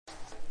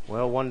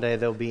Well, one day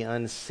there'll be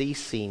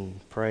unceasing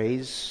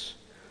praise.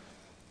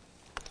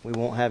 We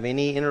won't have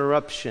any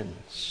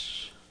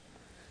interruptions.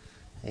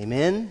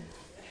 Amen?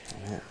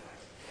 Amen.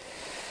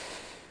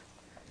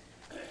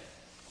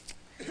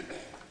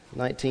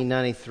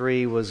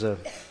 1993 was a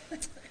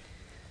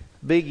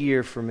big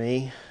year for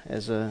me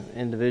as an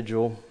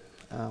individual.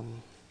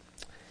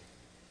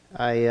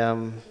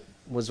 I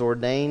was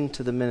ordained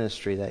to the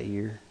ministry that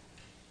year,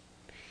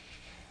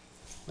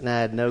 and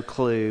I had no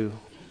clue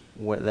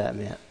what that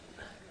meant.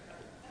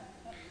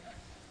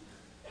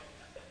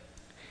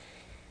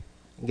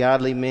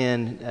 Godly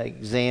men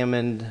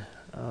examined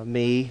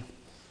me.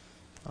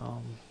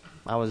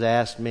 I was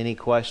asked many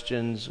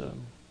questions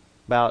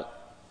about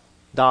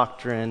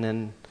doctrine,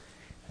 and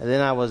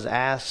then I was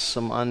asked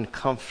some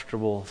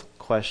uncomfortable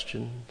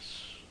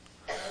questions.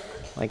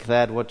 Like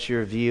that, what's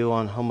your view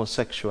on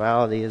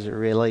homosexuality as it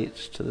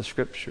relates to the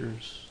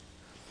Scriptures?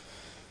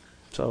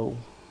 So,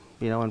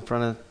 in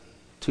front of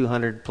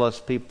 200 plus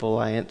people,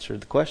 I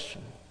answered the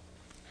question.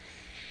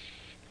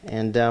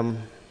 And,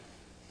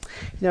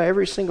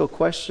 every single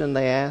question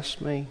they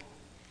asked me,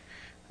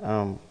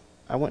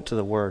 I went to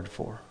the Word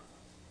for.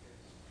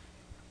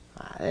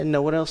 I didn't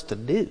know what else to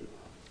do,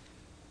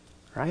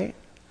 right?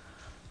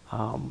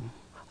 I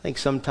think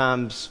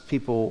sometimes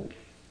people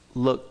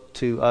look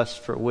to us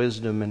for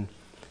wisdom,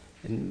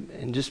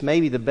 and just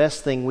maybe the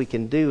best thing we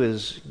can do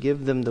is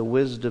give them the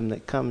wisdom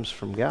that comes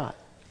from God.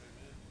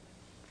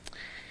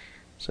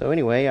 So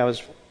anyway, I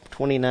was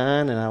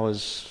 29,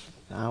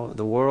 and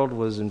the world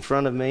was in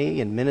front of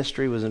me, and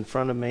ministry was in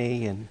front of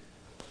me. And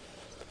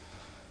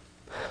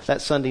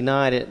that Sunday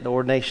night at the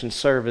ordination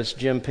service,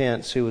 Jim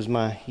Pence, who was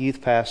my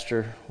youth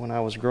pastor when I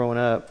was growing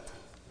up,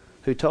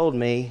 who told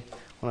me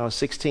when I was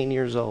 16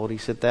 years old, he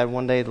said, "Thad,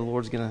 one day the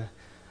Lord's going to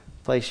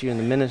place you in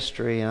the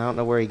ministry." And I don't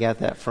know where he got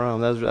that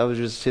from. That was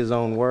just his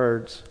own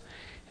words.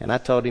 And I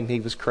told him he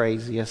was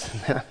crazy. I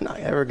said, "I'm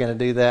not ever going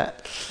to do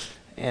that."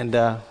 And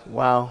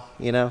wow,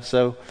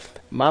 so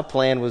my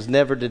plan was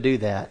never to do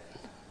that.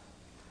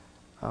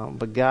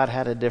 But God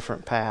had a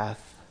different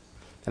path.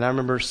 And I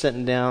remember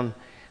sitting down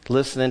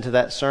listening to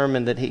that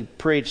sermon that he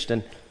preached,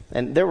 and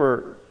there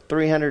were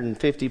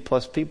 350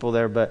 plus people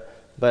there,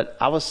 but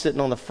I was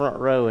sitting on the front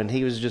row, and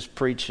he was just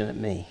preaching at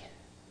me.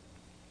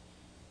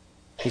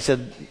 He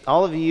said,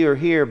 "All of you are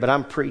here, but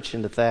I'm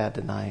preaching to Thad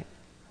tonight."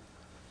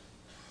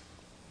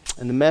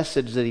 And the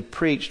message that he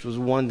preached was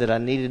one that I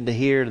needed to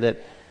hear,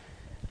 that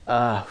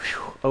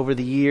over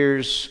the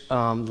years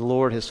the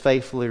Lord has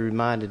faithfully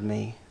reminded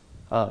me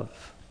of.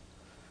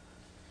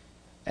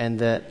 And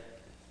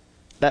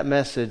that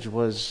message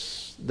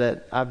was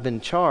that I've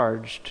been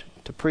charged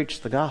to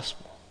preach the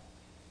gospel,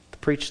 to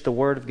preach the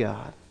Word of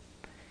God.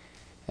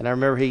 And I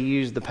remember he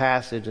used the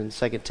passage in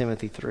 2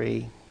 Timothy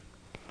 3,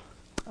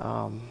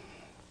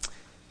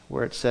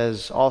 where it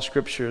says, "All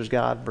Scripture is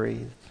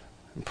God-breathed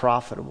and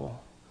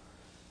profitable."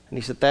 And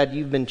he said, "Thad,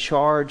 you've been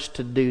charged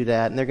to do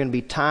that. And there are going to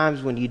be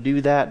times when you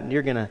do that, and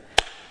you're going to,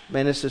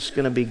 this is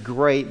going to be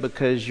great,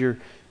 because you're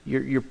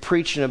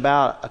preaching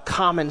about a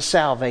common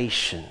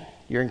salvation.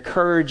 You're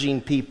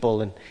encouraging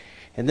people.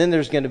 And then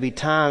there's going to be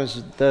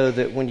times, though,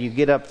 that when you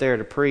get up there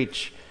to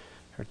preach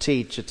or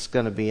teach, it's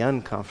going to be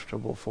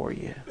uncomfortable for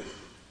you."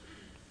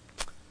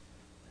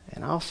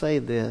 And I'll say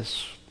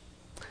this.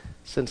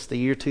 Since the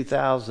year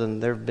 2000,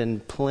 there have been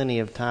plenty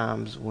of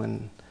times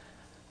when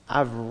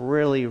I've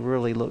really,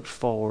 really looked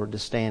forward to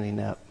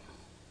standing up.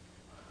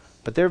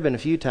 But there have been a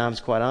few times,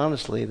 quite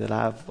honestly, that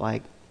I've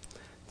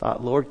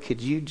thought, "Lord, could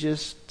you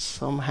just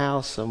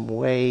somehow, some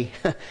way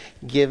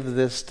give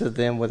this to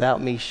them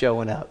without me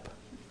showing up?"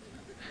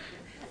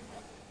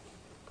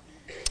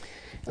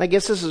 And I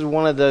guess this is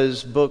one of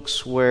those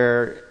books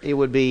where it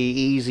would be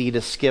easy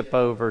to skip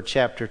over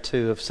chapter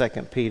 2 of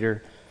 2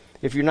 Peter.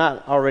 If you're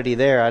not already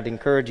there, I'd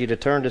encourage you to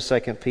turn to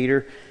 2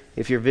 Peter.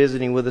 If you're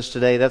visiting with us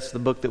today, that's the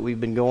book that we've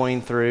been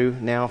going through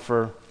now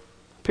for a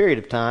period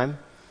of time.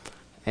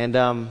 And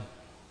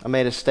I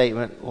made a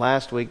statement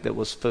last week that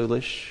was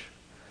foolish.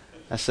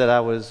 I said I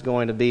was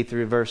going to be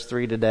through verse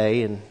 3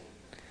 today, and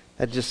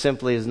that just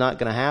simply is not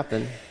going to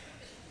happen.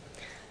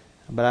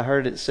 But I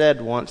heard it said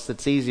once that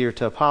it's easier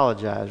to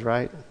apologize,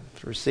 right?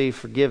 To receive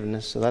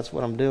forgiveness, so that's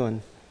what I'm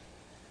doing.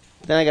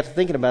 Then I got to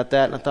thinking about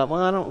that, and I thought,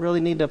 well, I don't really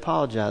need to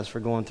apologize for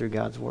going through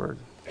God's Word.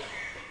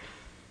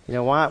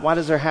 Why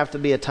does there have to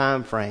be a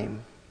time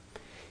frame?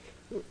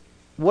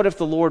 What if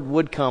the Lord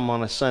would come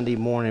on a Sunday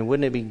morning?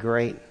 Wouldn't it be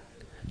great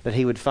that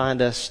He would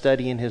find us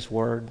studying His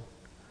Word?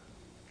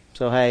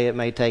 So, hey, it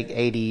may take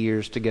 80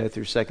 years to go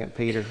through 2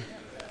 Peter.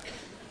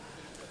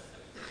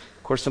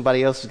 Of course,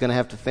 somebody else is going to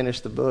have to finish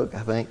the book,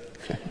 I think.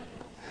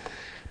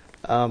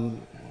 But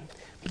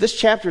this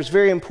chapter is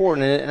very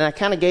important, and I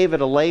kind of gave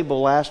it a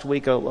label last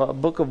week, a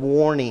book of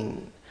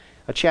warning,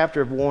 a chapter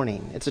of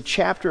warning. It's a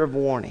chapter of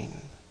warning.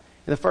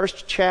 In the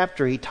first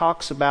chapter, he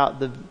talks about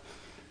the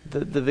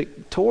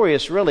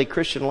victorious, really,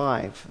 Christian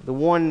life, the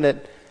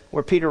one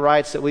where Peter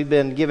writes that we've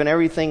been given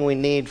everything we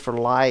need for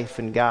life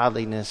and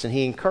godliness, and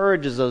he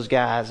encourages those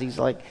guys. He's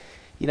like,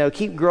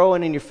 keep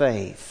growing in your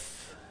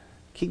faith.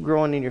 Keep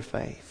growing in your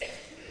faith.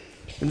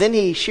 And then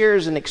he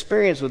shares an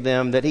experience with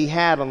them that he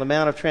had on the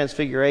Mount of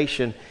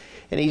Transfiguration.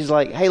 And he's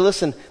like, hey,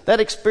 listen, that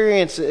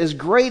experience, as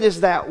great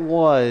as that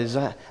was,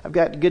 I've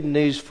got good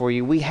news for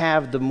you. We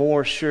have the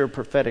more sure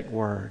prophetic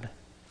word.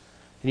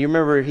 And you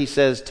remember he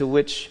says, to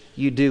which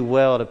you do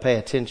well to pay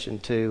attention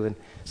to. And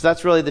so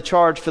that's really the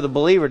charge for the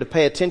believer, to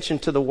pay attention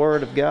to the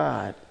Word of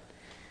God.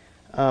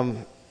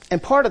 And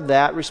part of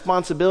that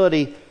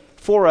responsibility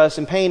for us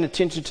in paying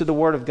attention to the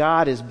Word of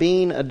God is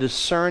being a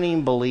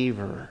discerning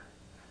believer.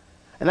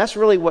 And that's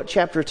really what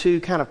chapter 2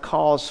 kind of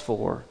calls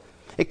for.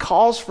 It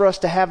calls for us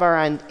to have our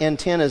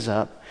antennas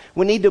up.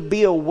 We need to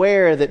be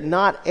aware that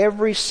not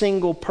every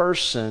single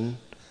person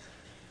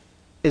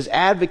is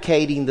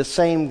advocating the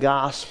same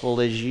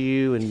gospel as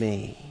you and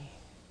me.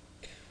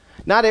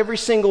 Not every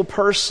single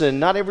person,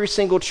 not every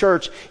single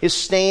church is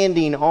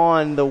standing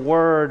on the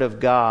Word of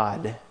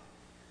God.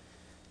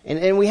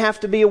 And we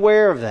have to be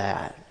aware of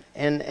that.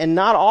 And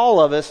not all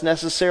of us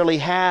necessarily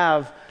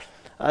have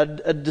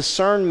a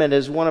discernment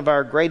as one of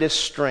our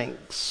greatest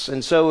strengths.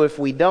 And so if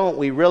we don't,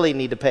 we really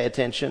need to pay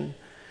attention.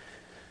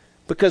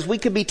 Because we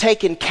could be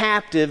taken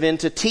captive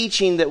into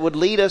teaching that would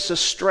lead us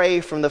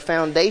astray from the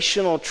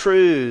foundational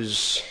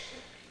truths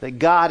that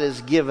God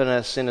has given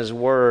us in His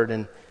Word.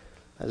 And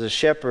as a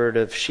shepherd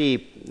of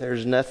sheep,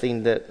 there's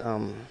nothing that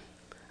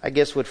I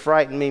guess would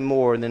frighten me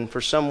more than for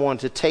someone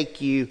to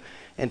take you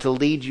and to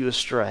lead you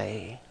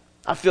astray.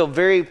 I feel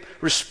very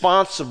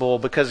responsible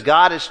because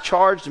God has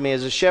charged me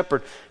as a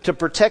shepherd to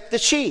protect the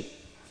sheep.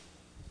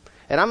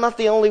 And I'm not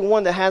the only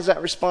one that has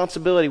that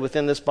responsibility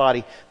within this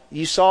body.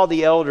 You saw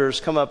the elders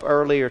come up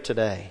earlier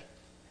today.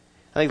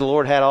 I think the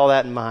Lord had all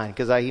that in mind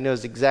because He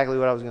knows exactly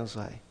what I was going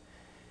to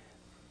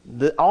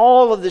say.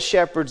 All of the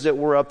shepherds that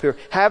were up here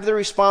have the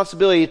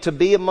responsibility to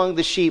be among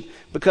the sheep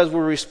because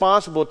we're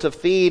responsible to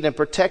feed and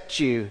protect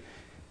you.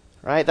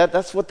 Right?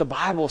 That's what the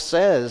Bible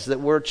says that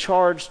we're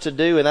charged to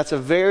do, and that's a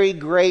very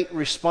great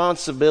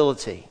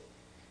responsibility.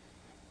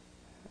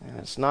 And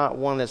it's not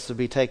one that's to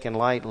be taken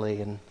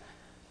lightly. And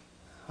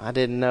I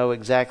didn't know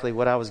exactly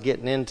what I was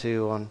getting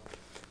into in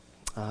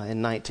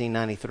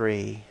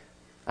 1993.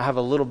 I have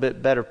a little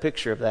bit better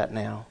picture of that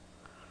now.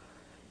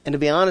 And to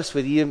be honest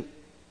with you,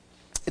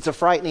 it's a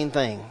frightening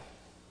thing.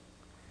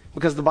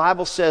 Because the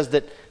Bible says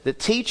that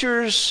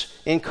teachers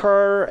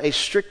incur a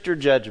stricter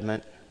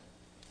judgment.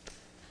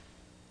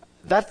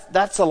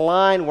 That's a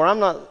line where I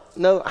don't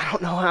know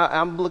how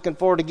I'm looking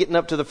forward to getting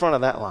up to the front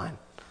of that line.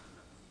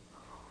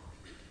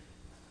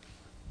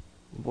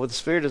 Well, the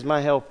Spirit is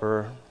my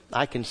helper.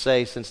 I can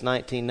say since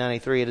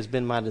 1993 it has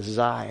been my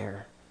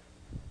desire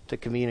to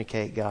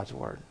communicate God's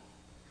Word.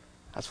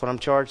 That's what I'm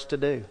charged to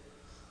do.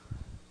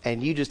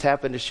 And you just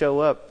happen to show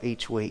up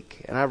each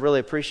week. And I really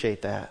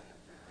appreciate that.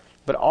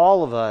 But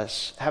all of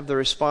us have the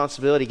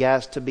responsibility,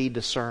 guys, to be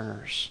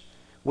discerners.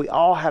 We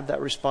all have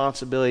that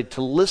responsibility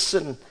to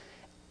listen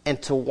and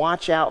to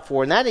watch out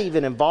for. And that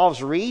even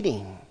involves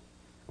reading.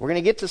 We're going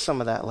to get to some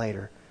of that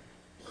later.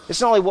 It's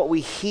not only what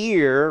we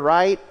hear,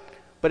 right?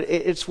 But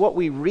it's what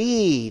we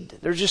read.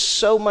 There's just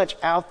so much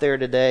out there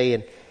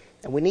today.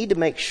 And we need to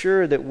make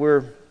sure that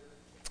we're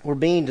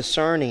being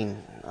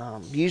discerning,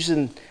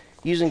 using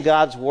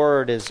God's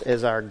Word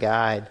as our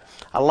guide.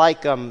 I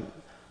like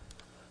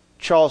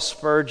Charles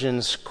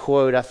Spurgeon's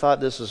quote. I thought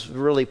this was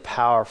really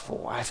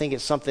powerful. I think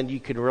it's something you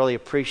could really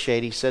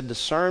appreciate. He said,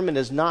 discernment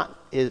is not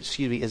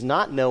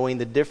knowing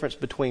the difference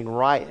between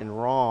right and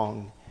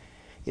wrong.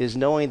 It is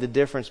knowing the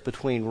difference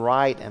between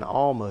right and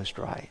almost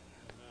right.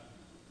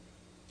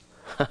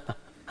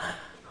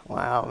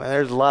 Wow, man,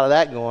 there's a lot of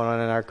that going on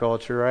in our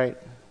culture, right?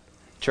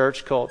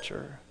 Church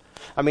culture.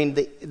 I mean,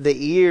 the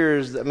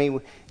ears,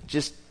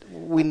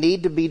 we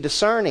need to be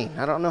discerning.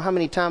 I don't know how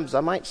many times,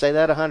 I might say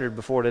that 100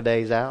 before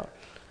today's out.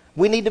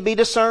 We need to be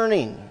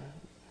discerning.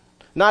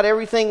 Not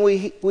everything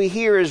we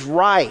hear is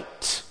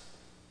right.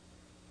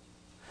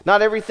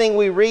 Not everything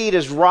we read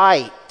is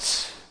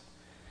right.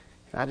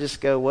 I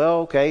just go,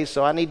 well, okay,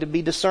 so I need to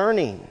be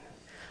discerning.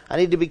 I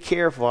need to be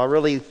careful. I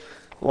really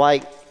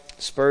like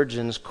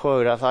Spurgeon's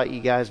quote. I thought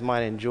you guys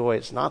might enjoy it.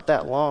 It's not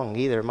that long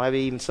either. It might be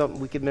even something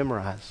we could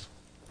memorize.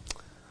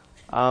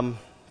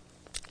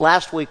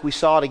 Last week we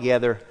saw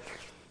together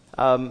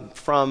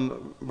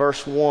from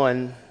verse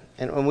 1,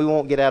 and we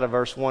won't get out of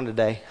verse 1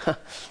 today. But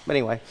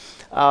anyway,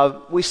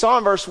 we saw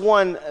in verse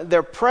 1,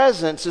 their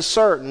presence is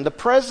certain. The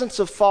presence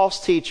of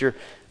false teachers.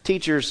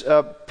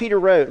 Peter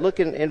wrote, look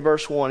in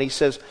verse 1, he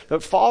says,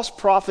 but false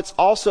prophets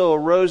also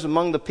arose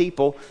among the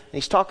people. And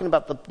he's talking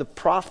about the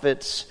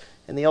prophets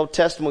in the Old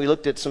Testament. We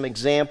looked at some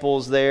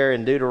examples there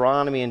in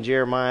Deuteronomy and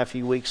Jeremiah a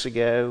few weeks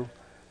ago.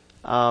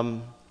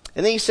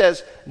 And then he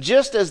says,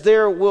 just as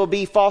there will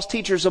be false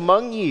teachers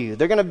among you,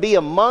 they're going to be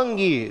among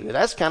you.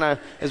 That's kind of,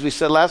 as we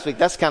said last week,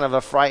 that's kind of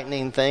a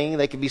frightening thing.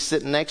 They could be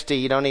sitting next to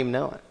you, you don't even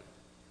know it.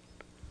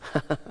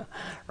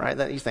 Right?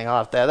 You think,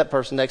 oh, if that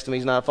person next to me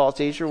is not a false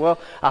teacher, well,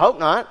 I hope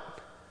not.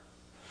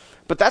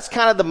 But that's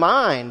kind of the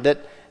mind, that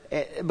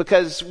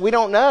because we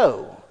don't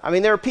know. I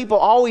mean, there are people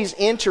always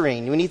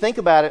entering. When you think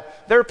about it,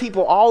 there are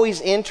people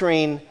always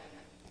entering,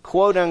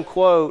 quote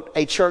unquote,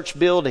 a church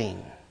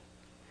building.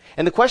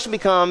 And the question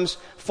becomes,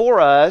 for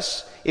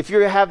us, if you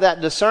have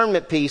that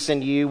discernment piece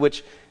in you,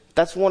 which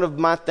that's one of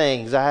my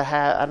things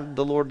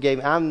the Lord gave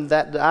me,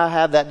 I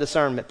have that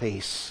discernment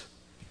piece.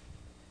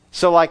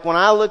 So like when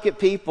I look at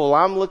people,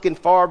 I'm looking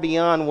far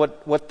beyond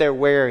what they're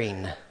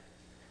wearing.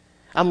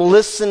 I'm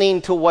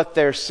listening to what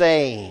they're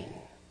saying.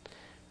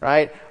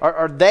 Right?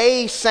 Are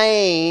they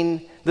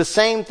saying the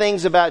same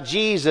things about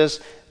Jesus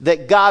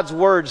that God's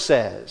Word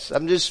says?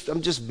 I'm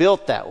just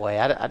built that way.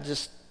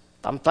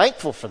 I'm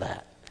thankful for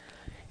that.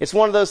 It's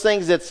one of those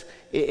things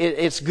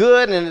it's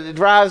good and it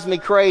drives me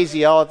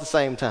crazy all at the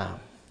same time.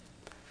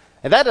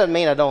 And that doesn't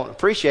mean I don't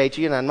appreciate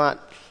you and I'm not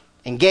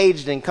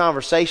engaged in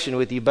conversation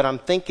with you, but I'm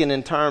thinking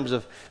in terms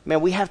of,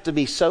 man, we have to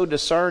be so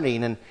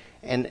discerning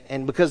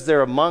and because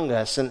they're among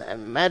us. And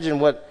imagine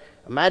what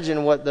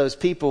those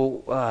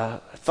people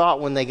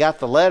thought when they got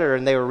the letter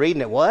and they were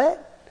reading it.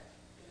 What?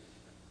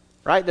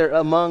 Right? They're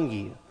among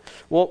you.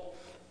 Well,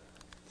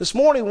 this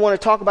morning we want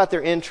to talk about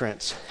their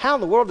entrance. How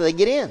in the world do they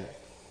get in?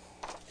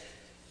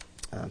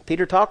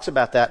 Peter talks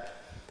about that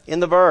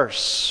in the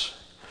verse.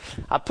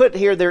 I put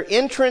here, their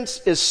entrance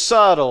is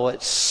subtle,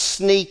 it's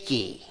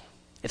sneaky,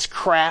 it's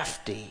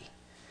crafty.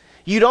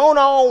 You don't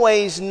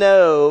always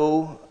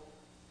know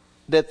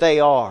that they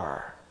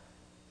are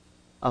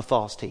a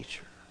false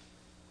teacher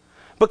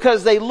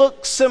because they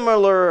look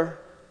similar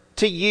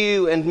to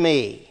you and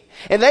me.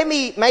 And they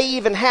may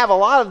even have a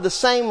lot of the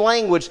same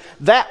language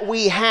that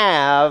we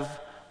have,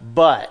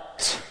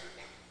 but.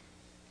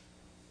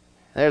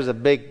 There's a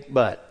big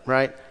but,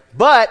 right?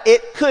 But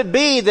it could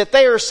be that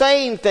they are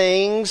saying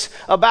things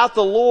about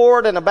the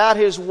Lord and about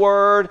His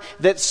Word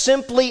that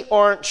simply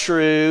aren't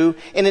true,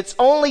 and it's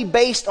only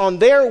based on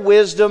their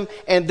wisdom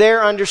and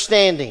their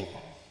understanding.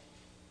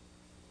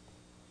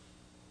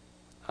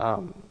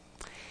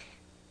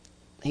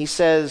 He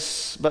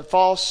says, but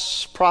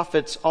false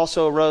prophets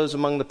also arose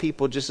among the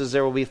people, just as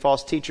there will be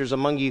false teachers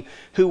among you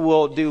who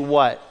will do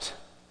what?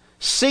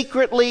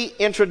 Secretly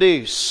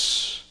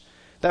introduce.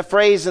 That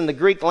phrase in the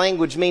Greek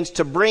language means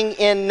to bring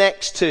in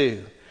next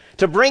to.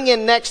 To bring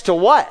in next to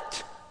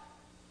what?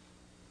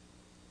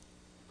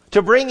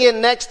 To bring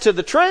in next to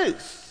the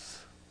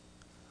truth.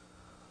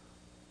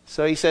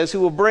 So he says,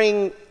 who will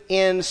bring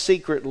in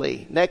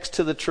secretly, next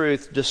to the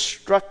truth,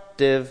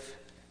 destructive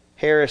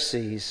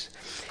heresies.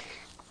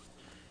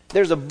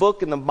 There's a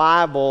book in the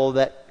Bible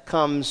that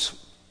comes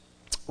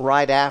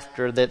right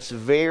after that's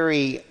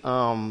very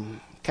kind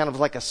of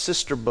like a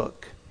sister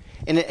book.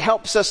 And it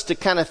helps us to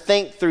kind of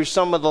think through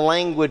some of the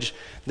language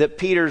that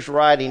Peter's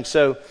writing.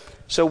 So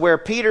where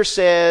Peter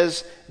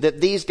says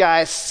that these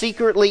guys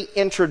secretly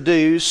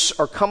introduce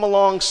or come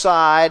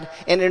alongside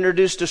and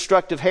introduce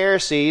destructive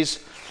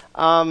heresies,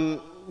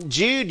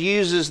 Jude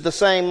uses the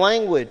same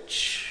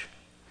language.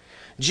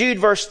 Jude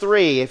verse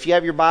 3, if you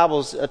have your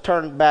Bibles,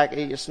 turn back.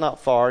 It's not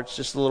far. It's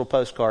just a little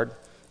postcard.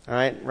 All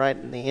right, right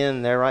in the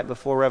end there, right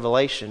before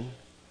Revelation.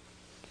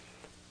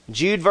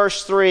 Jude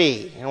verse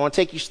 3. I want to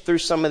take you through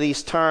some of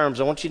these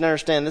terms. I want you to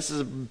understand this is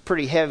a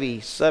pretty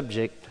heavy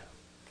subject.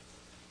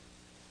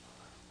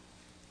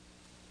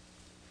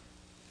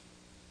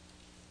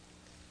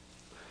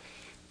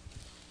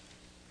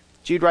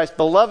 Jude writes,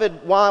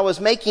 Beloved, while I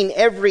was making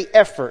every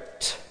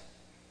effort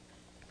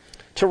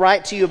to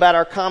write to you about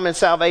our common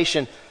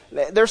salvation,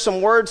 there's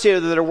some words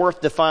here that are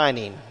worth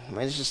defining. I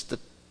mean,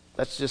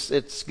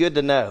 it's good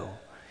to know.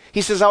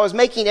 He says, I was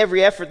making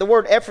every effort. The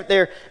word effort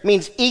there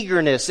means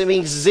eagerness. It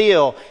means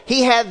zeal.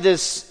 He had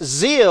this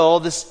zeal,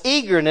 this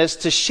eagerness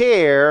to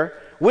share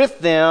with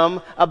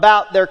them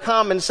about their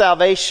common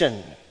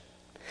salvation.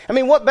 I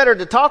mean, what better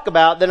to talk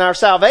about than our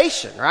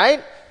salvation,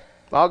 right?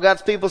 All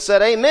God's people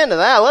said amen to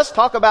that. Let's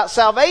talk about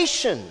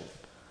salvation.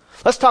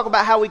 Let's talk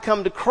about how we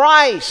come to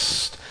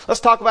Christ. Let's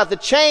talk about the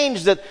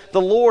change that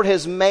the Lord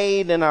has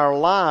made in our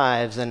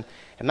lives. And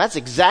that's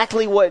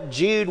exactly what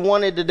Jude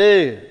wanted to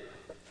do.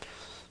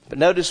 But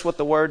notice what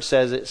the word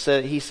says.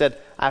 He said,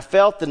 I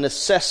felt the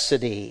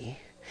necessity.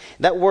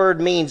 That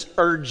word means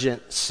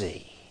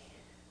urgency.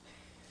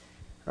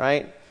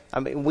 Right? I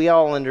mean, we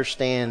all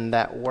understand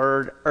that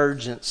word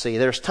urgency.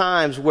 There's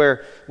times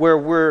where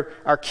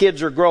our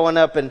kids are growing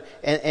up and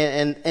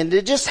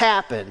it just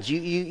happens.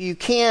 You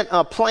can't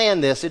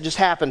plan this. It just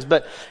happens.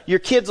 But your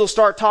kids will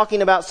start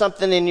talking about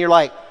something and you're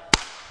like,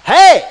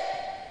 hey,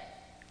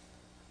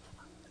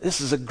 this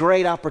is a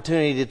great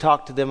opportunity to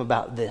talk to them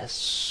about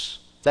this.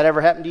 That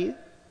ever happened to you?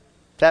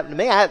 It's happened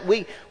to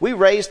me. We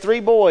raised 3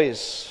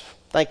 boys.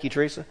 Thank you,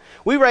 Teresa.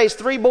 We raised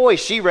 3 boys.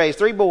 She raised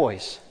 3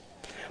 boys.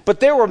 But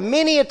there were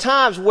many a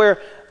times where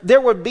there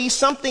would be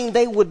something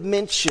they would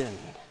mention. And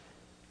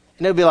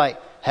they'd be like,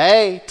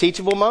 hey,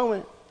 teachable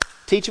moment.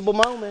 Teachable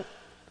moment.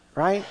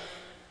 Right?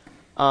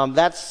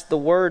 That's the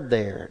word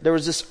there. There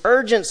was this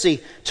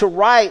urgency to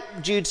write,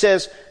 Jude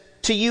says,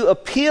 to you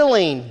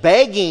appealing.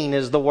 Begging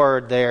is the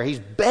word there. He's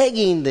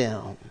begging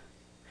them.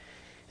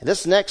 And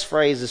this next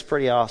phrase is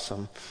pretty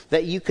awesome.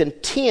 That you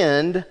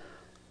contend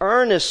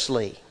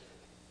earnestly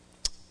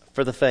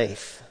for the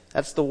faith.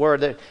 That's the word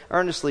that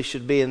earnestly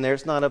should be in there.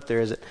 It's not up there,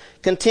 is it?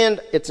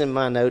 Contend, it's in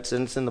my notes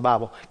and it's in the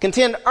Bible.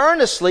 Contend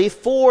earnestly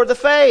for the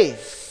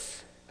faith.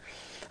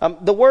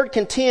 The word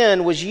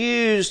contend was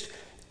used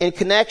in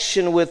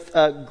connection with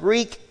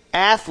Greek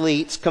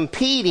athletes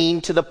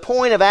competing to the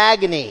point of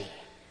agony.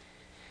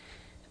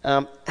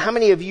 How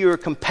many of you are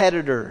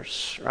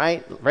competitors,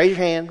 right? Raise your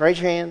hand, raise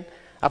your hand.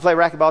 I play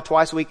racquetball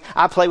twice a week.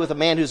 I play with a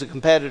man who's a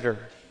competitor.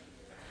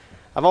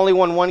 I've only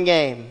won one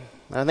game.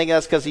 I think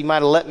that's because he might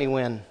have let me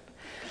win.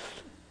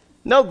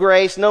 No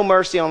grace, no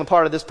mercy on the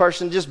part of this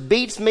person. Just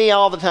beats me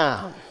all the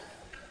time.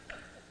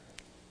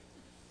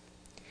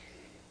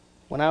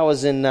 When I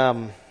was in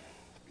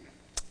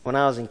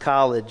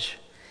college,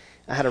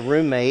 I had a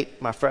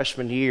roommate my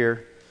freshman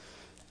year,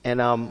 and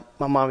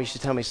my mom used to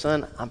tell me,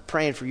 "Son, I'm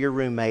praying for your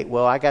roommate."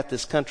 Well, I got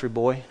this country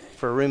boy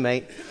for a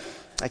roommate.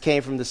 I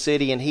came from the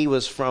city, and he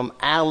was from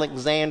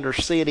Alexander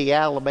City,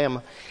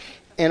 Alabama.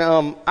 And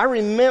I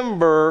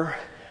remember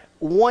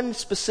one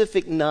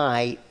specific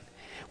night,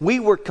 we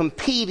were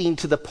competing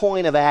to the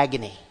point of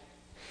agony.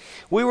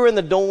 We were in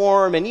the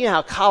dorm, and you know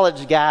how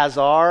college guys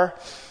are.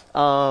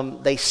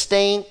 They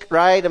stink,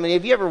 right? I mean,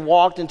 have you ever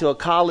walked into a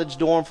college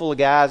dorm full of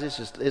guys?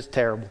 It's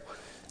terrible.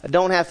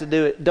 Don't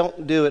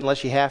do it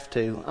unless you have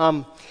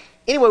to.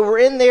 Anyway, we're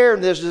in there,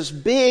 and there's this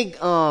big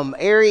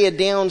area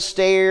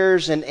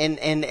downstairs,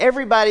 and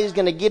everybody's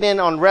going to get in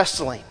on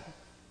wrestling.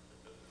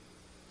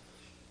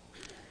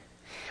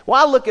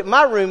 Well, I look at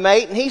my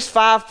roommate, and he's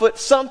 5 foot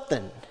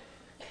something.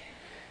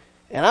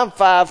 And I'm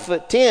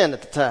 5'10"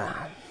 at the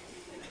time.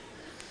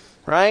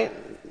 Right?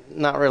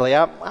 Not really.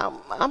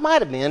 I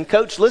might have been.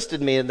 Coach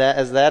listed me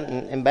as that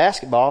in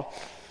basketball.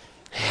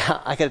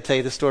 I got to tell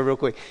you this story real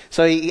quick.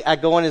 So I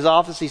go in his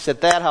office. He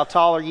said, "Thad, how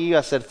tall are you?"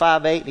 I said,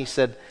 5'8". And he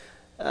said,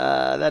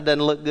 "That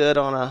doesn't look good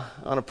on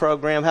a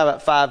program. How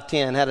about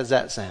 5'10"? How does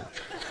that sound?"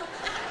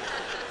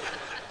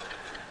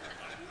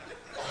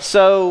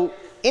 So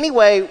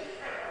anyway,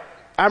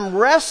 I'm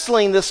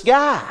wrestling this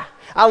guy.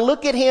 I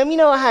look at him. You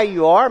know how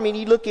you are. I mean,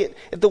 you look at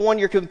the one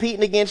you're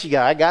competing against. You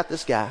go, "I got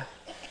this guy."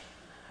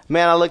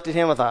 Man, I looked at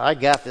him. I thought, "I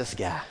got this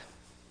guy."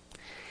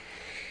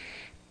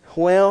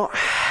 Well,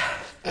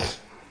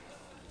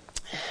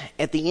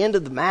 at the end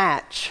of the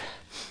match,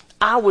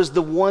 I was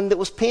the one that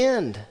was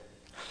pinned.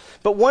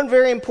 But one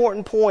very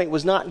important point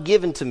was not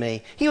given to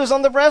me. He was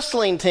on the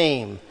wrestling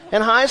team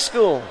in high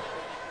school.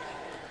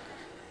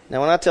 Now,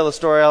 when I tell the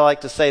story, I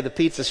like to say the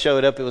pizza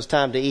showed up, it was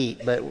time to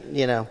eat. But,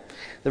 you know,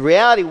 the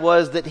reality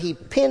was that he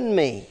pinned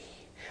me.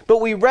 But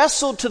we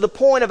wrestled to the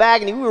point of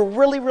agony. We were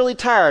really, really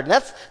tired.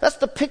 And that's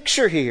the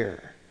picture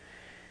here.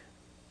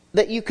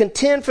 That you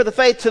contend for the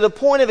faith to the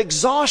point of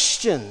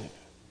exhaustion.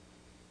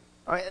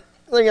 All right.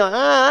 You're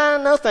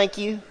like, no, thank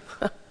you.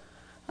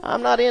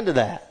 I'm not into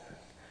that.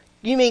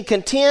 You mean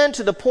contend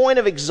to the point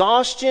of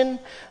exhaustion?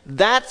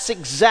 That's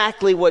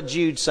exactly what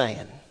Jude's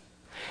saying.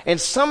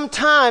 And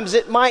sometimes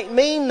it might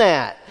mean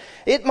that.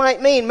 It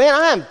might mean, man,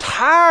 I am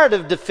tired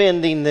of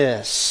defending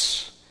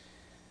this.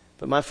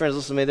 But my friends,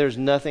 listen to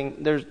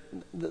me,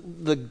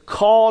 the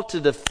call to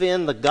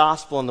defend the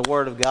gospel and the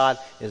word of God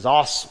is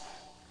awesome.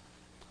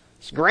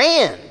 It's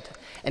grand.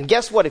 And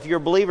guess what? If you're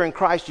a believer in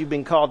Christ, you've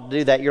been called to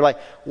do that. You're like,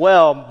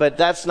 "Well, but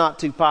that's not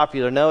too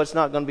popular." No, it's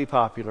not going to be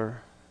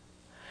popular.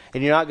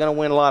 And you're not going to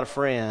win a lot of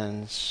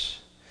friends.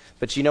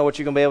 But you know what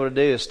you're going to be able to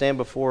do is stand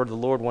before the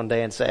Lord one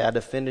day and say, "I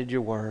defended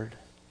your word."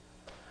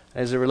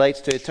 As it relates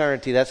to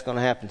eternity, that's going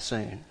to happen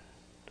soon.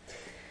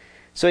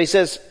 So he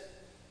says,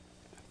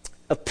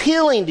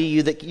 appealing to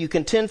you that you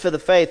contend for the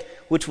faith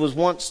which was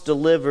once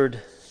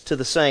delivered to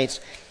the saints.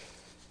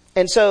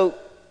 And so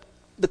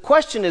the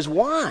question is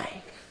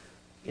why?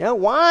 You know,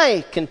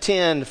 why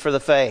contend for the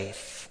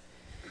faith?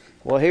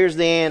 Well, here's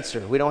the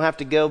answer. We don't have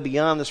to go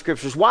beyond the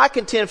scriptures. Why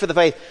contend for the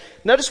faith?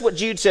 Notice what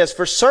Jude says.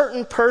 For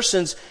certain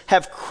persons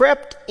have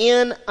crept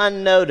in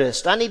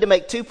unnoticed. I need to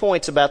make 2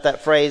 points about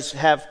that phrase,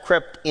 have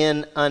crept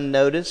in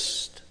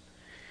unnoticed.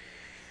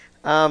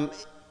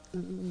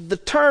 The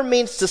term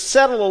means to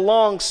settle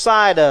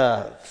alongside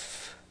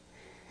of.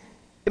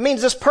 It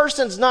means this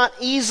person's not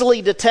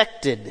easily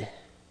detected.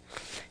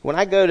 When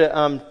I go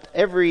to,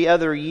 every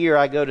other year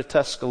I go to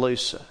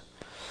Tuscaloosa.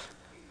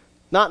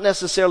 Not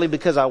necessarily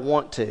because I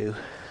want to,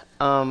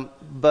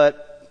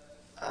 but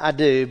I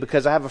do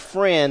because I have a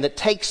friend that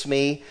takes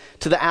me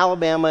to the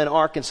Alabama and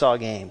Arkansas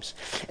games.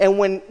 And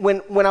when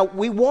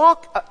we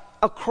walk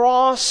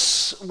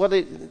across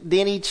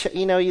Denny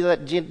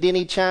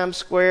Chime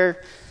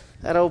Square,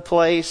 that old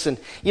place, and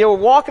we're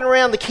walking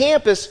around the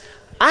campus.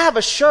 I have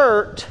a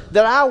shirt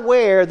that I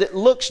wear that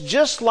looks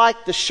just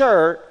like the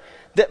shirt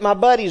that my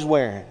buddy's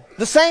wearing.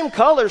 The same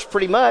colors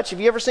pretty much. Have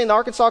you ever seen the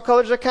Arkansas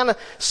colors? They're kind of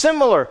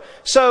similar.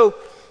 So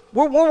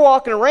we're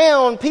walking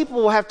around.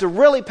 People will have to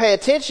really pay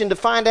attention to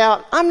find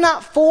out I'm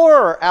not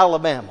for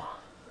Alabama.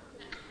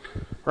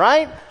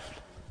 Right?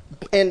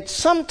 And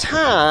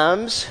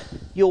sometimes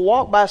you'll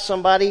walk by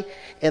somebody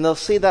and they'll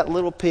see that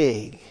little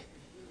pig.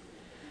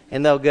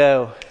 And they'll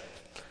go,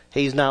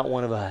 "He's not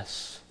one of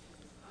us."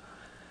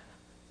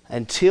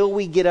 Until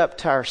we get up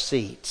to our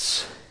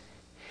seats.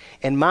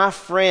 And my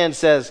friend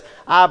says,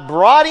 "I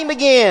brought him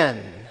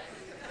again."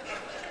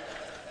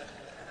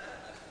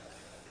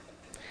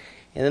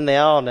 And then they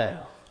all know.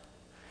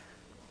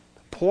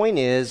 The point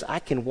is, I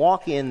can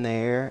walk in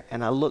there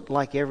and I look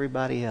like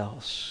everybody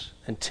else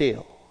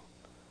until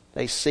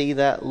they see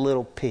that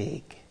little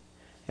pig.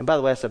 And by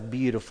the way, that's a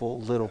beautiful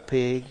little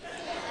pig.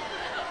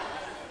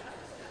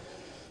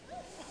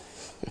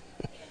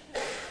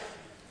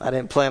 I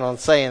didn't plan on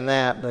saying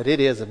that, but it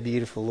is a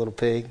beautiful little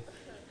pig.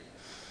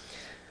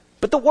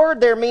 But the word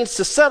there means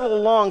to settle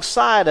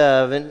alongside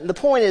of, and the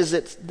point is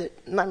it's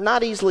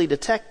not easily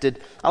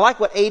detected. I like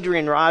what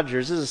Adrian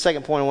Rogers, this is the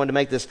second point I wanted to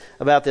make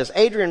about this.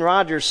 Adrian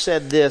Rogers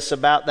said this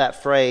about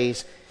that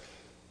phrase.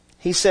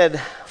 He said,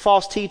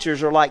 false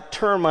teachers are like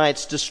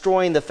termites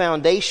destroying the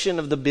foundation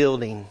of the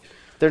building.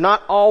 They're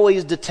not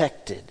always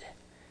detected.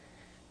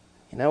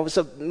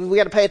 So we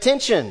got to pay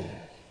attention,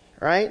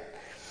 right?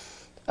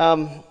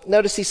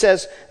 Notice he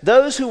says,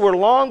 those who were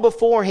long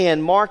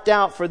beforehand marked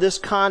out for this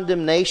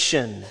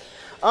condemnation,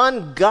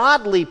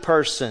 ungodly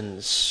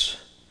persons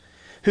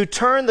who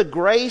turn the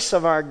grace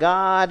of our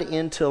God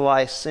into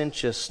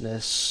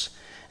licentiousness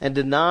and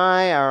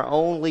deny our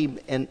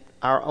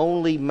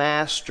only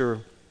Master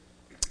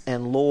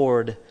and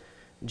Lord,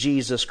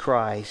 Jesus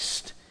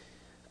Christ.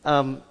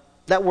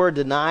 That word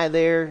deny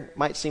there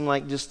might seem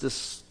like just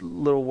this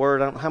little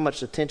word. I don't know how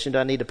much attention do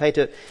I need to pay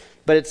to it.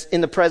 But it's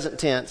in the present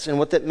tense. And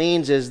what that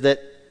means is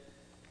that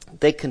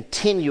they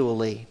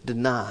continually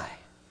deny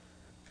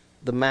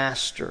the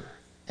Master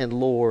and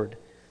Lord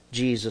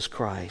Jesus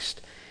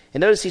Christ.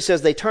 And notice he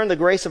says they turn the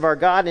grace of our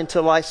God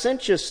into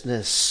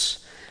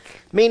licentiousness.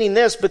 Meaning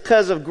this,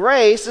 because of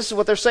grace, this is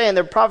what they're saying.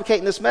 They're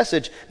provocating this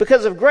message.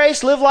 Because of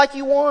grace, live like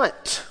you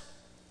want.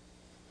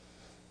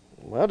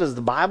 Well, does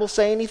the Bible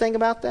say anything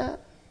about that?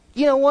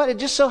 You know what? It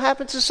just so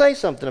happens to say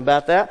something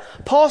about that.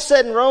 Paul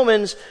said in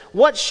Romans,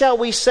 what shall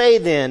we say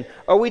then?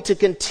 Are we to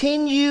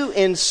continue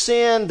in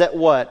sin that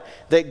what?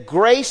 That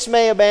grace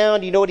may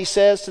abound? You know what he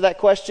says to that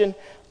question?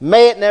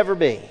 May it never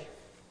be.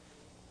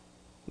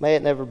 May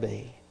it never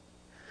be.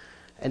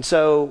 And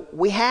so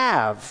we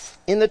have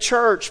in the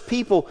church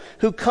people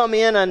who come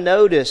in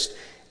unnoticed.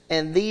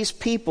 And these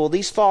people,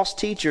 these false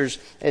teachers,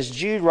 as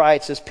Jude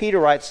writes, as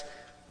Peter writes,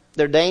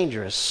 they're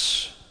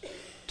dangerous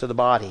to the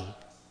body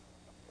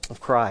of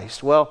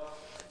Christ. Well,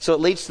 so it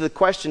leads to the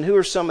question, who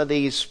are some of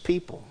these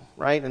people,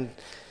 right? And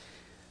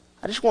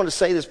I just want to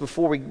say this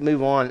before we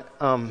move on.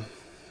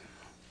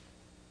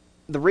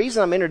 The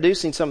reason I'm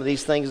introducing some of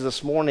these things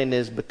this morning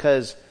is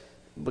because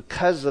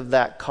of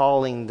that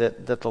calling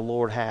that the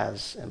Lord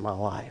has in my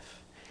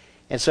life.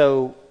 And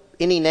so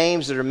any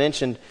names that are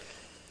mentioned,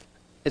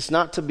 it's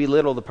not to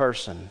belittle the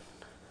person.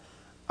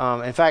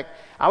 In fact,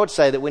 I would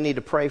say that we need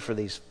to pray for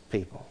these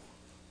people.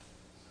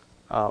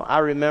 I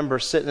remember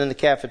sitting in the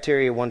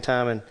cafeteria one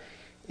time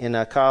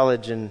in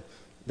college, and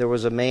there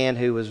was a man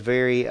who was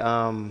very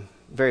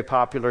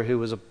popular, who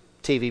was a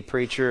TV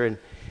preacher, and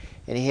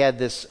he had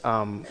this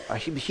a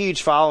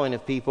huge following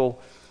of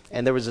people.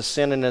 And there was a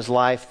sin in his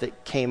life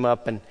that came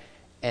up, and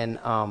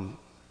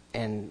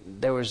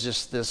there was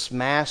just this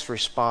mass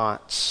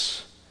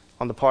response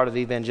on the part of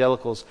the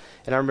evangelicals.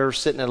 And I remember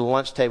sitting at a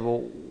lunch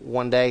table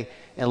one day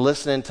and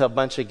listening to a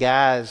bunch of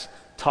guys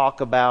talk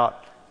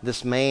about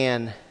this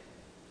man.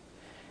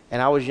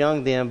 And I was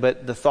young then,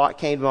 but the thought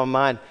came to my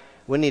mind,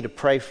 we need to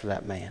pray for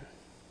that man.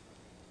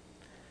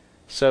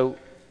 So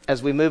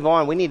as we move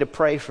on, we need to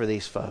pray for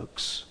these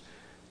folks.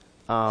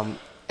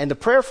 And the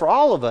prayer for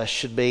all of us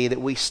should be that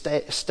we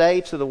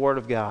stay to the Word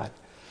of God.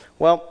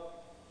 Well,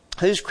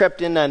 who's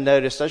crept in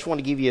unnoticed? I just want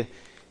to give you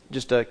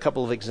just a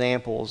couple of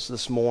examples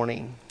this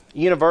morning.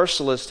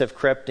 Universalists have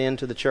crept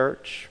into the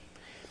church.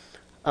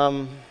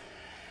 A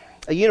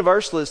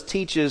universalist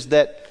teaches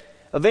that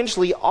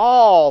eventually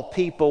all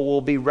people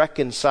will be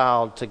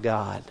reconciled to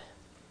God.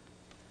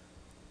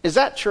 Is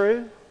that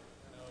true?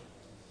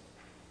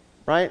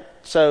 Right?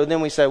 So then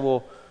we say,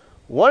 well,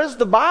 what does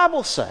the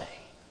Bible say?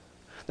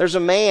 There's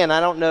a man, I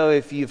don't know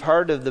if you've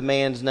heard of the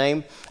man's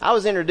name. I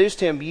was introduced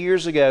to him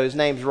years ago. His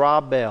name's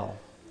Rob Bell.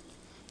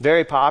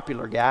 Very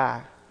popular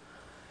guy.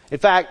 In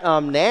fact,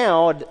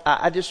 now,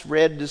 I just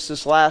read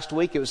this last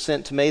week, it was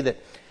sent to me, that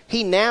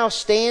he now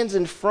stands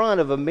in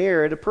front of a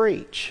mirror to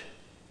preach.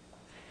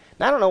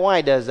 Now, I don't know why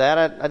he does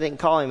that. I didn't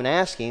call him and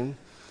ask him.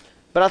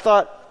 But I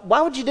thought,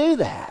 why would you do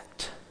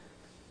that?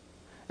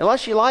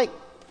 Unless you like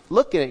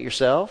looking at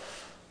yourself.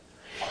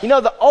 You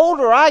know, the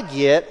older I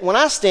get, when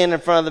I stand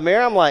in front of the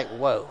mirror, I'm like,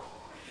 whoa.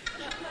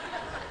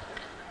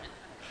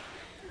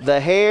 The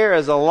hair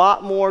is a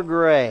lot more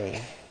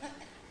gray.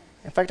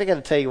 In fact, I got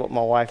to tell you what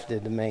my wife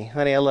did to me.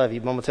 Honey, I love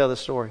you, but I'm going to tell this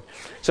story.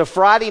 So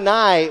Friday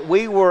night,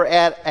 we were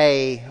at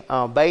a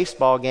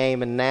baseball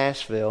game in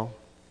Nashville.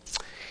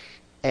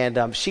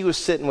 And she was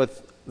sitting with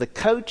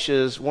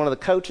one of the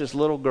coach's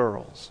little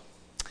girls.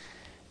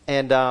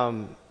 And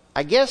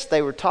I guess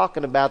they were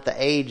talking about the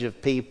age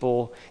of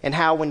people and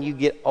how when you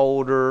get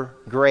older,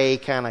 gray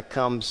kind of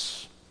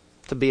comes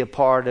to be a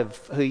part of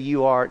who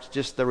you are. It's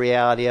just the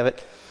reality of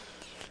it.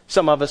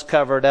 Some of us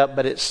cover it up,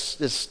 but it's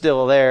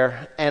still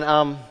there.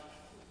 And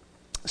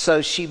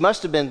so she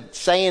must have been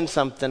saying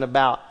something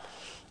about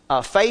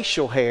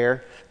facial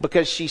hair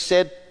because she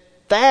said,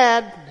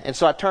 Thad. And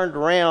so I turned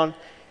around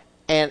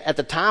And at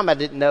the time, I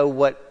didn't know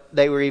what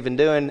they were even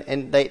doing,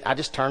 and I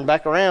just turned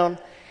back around.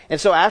 And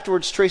so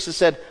afterwards, Teresa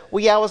said,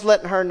 well, yeah, I was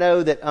letting her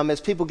know that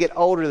as people get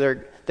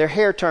older, their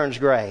hair turns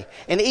gray.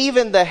 And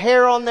even the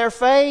hair on their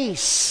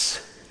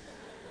face.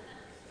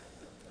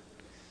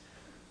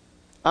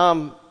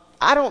 I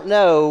don't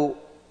know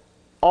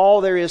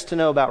all there is to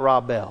know about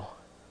Rob Bell.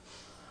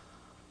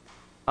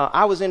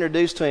 I was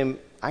introduced to him,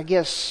 I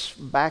guess,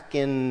 back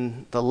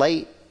in the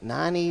late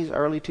 90s,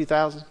 early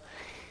 2000s.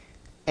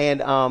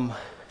 And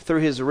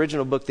through his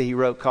original book that he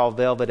wrote called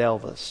Velvet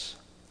Elvis.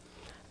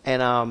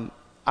 And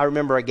I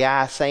remember a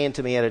guy saying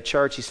to me at a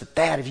church, he said,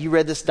 Dad, have you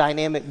read this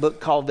dynamic book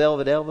called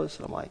Velvet Elvis?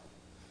 And I'm like,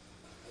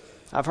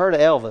 I've heard of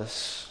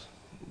Elvis,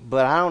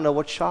 but I don't know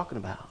what you're talking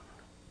about.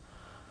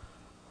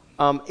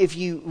 If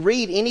you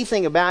read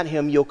anything about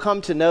him, you'll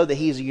come to know that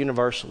he's a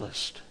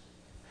universalist.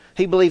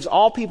 He believes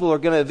all people are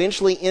going to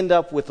eventually end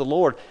up with the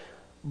Lord.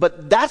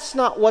 But that's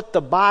not what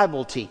the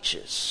Bible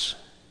teaches.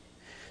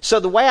 So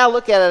the way I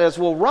look at it is,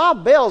 well,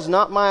 Rob Bell's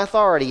not my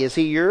authority. Is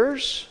he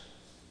yours?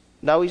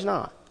 No, he's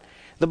not.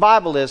 The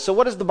Bible is. So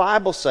what does the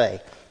Bible say?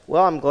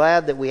 Well, I'm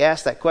glad that we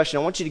asked that question.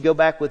 I want you to go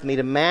back with me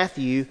to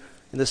Matthew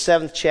in the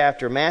 7th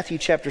chapter, Matthew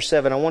chapter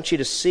 7. I want you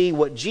to see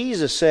what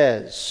Jesus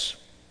says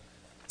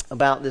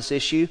about this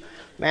issue.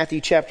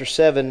 Matthew chapter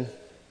 7.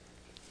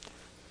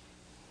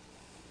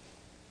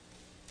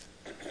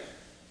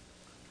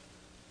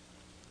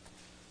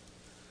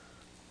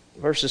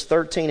 Verses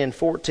 13 and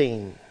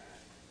 14.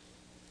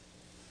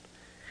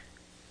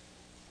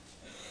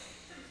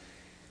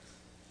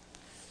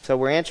 So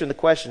we're answering the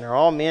question, are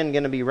all men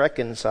going to be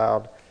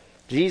reconciled?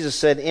 Jesus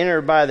said,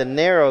 enter by the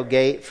narrow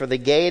gate, for the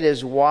gate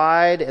is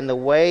wide and the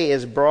way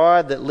is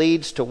broad that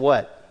leads to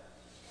what?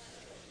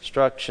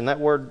 Destruction. That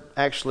word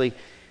actually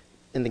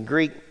in the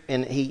Greek,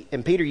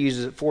 and Peter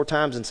uses it 4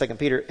 times in 2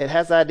 Peter, it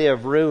has the idea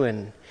of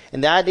ruin.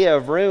 And the idea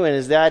of ruin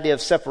is the idea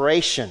of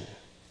separation.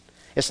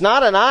 It's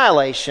not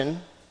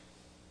annihilation.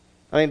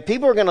 I mean,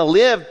 people are going to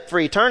live for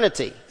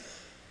eternity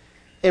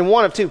in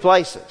one of 2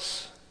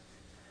 places.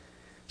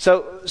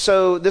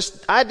 So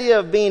this idea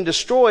of being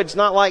destroyed is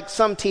not like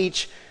some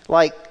teach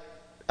like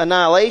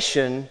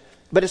annihilation,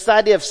 but it's the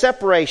idea of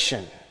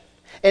separation.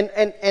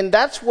 And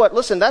that's what,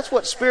 listen, that's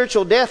what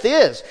spiritual death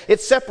is.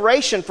 It's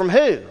separation from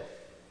who?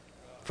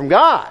 From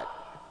God.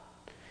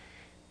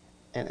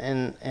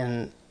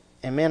 And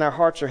man, our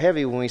hearts are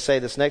heavy when we say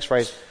this next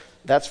phrase,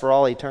 that's for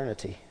all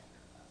eternity.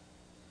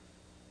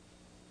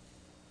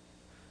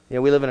 You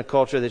know, we live in a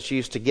culture that's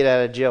used to get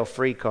out of jail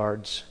free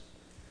cards.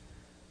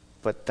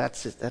 But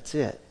that's it. That's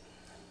it.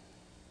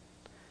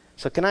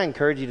 So can I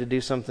encourage you to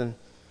do something?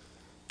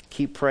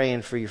 Keep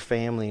praying for your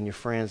family and your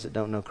friends that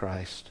don't know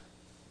Christ.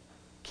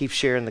 Keep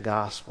sharing the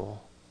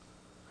gospel.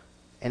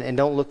 And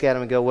don't look at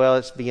them and go, well,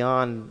 it's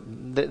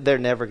beyond, they're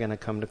never going to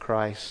come to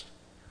Christ.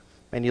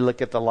 And you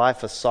look at the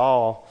life of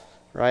Saul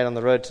right on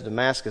the road to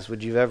Damascus.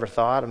 Would you have ever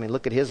thought? I mean,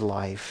 look at his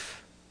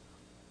life.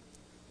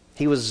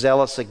 He was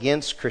zealous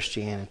against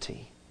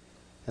Christianity.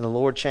 And the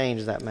Lord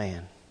changed that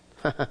man.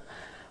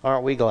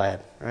 Aren't we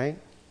glad, right?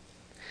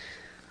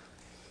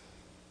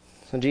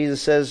 So Jesus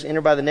says,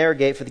 enter by the narrow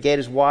gate, for the gate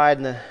is wide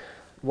and the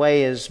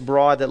way is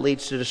broad that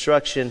leads to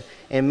destruction.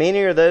 And many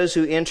are those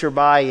who enter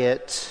by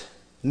it.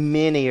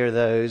 Many are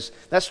those.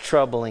 That's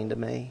troubling to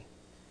me.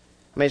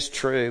 I mean, it's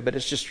true, but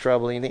it's just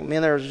troubling. You think,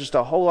 man, there's just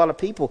a whole lot of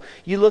people.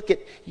 You look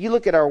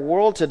at our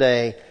world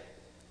today,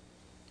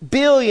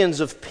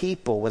 billions of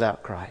people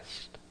without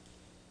Christ.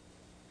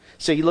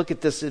 So you look at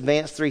this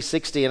Advanced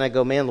 360 and I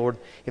go, man, Lord,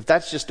 if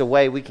that's just a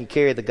way we can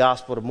carry the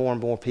gospel to more and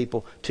more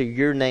people, to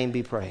your name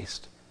be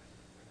praised.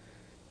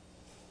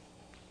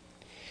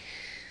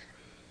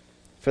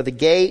 For the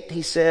gate,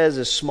 he says,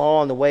 is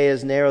small and the way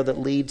is narrow that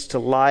leads to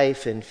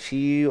life, and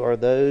few are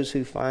those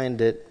who find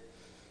it.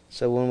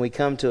 So when we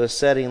come to a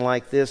setting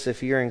like this,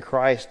 if you're in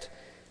Christ,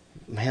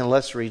 man,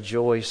 let's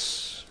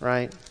rejoice,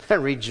 right?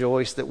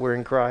 Rejoice that we're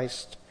in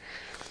Christ.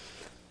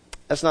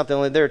 That's not the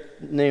only, there are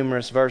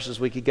numerous verses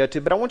we could go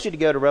to, but I want you to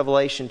go to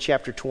Revelation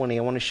chapter 20.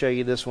 I want to show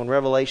you this one,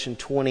 Revelation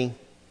 20.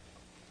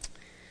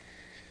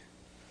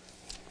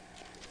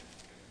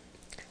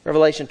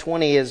 Revelation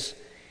 20 is,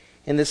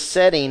 in this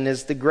setting,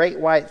 is the great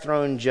white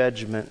throne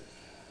judgment.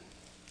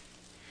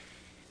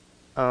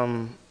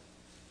 You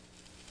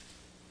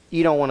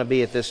don't want to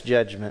be at this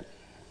judgment.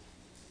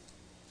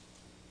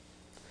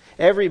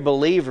 Every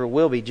believer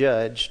will be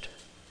judged.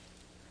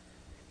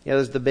 You know,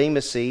 there's the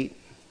Bema seat.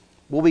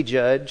 We'll be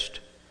judged.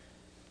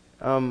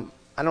 I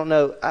don't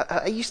know.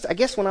 I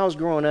guess when I was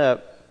growing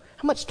up,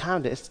 how much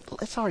time did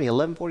it's already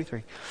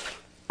 11:43.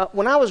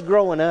 When I was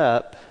growing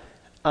up,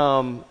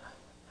 I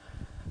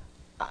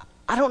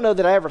don't know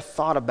that I ever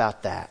thought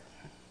about that.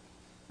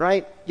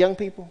 Right, young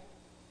people?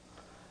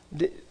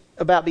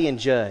 About being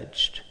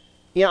judged.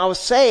 You know, I was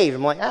saved.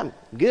 I'm like, I'm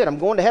good. I'm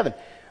going to heaven.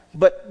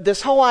 But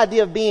this whole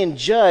idea of being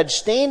judged,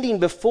 standing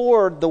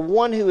before the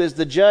one who is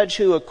the judge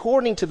who,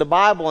 according to the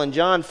Bible in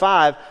John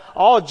 5,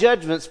 all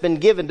judgment's been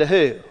given to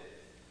who?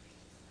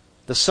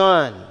 The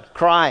Son,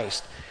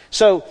 Christ.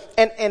 So,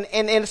 and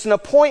it's an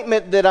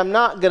appointment that I'm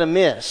not going to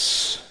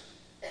miss.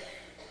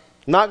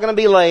 I'm not going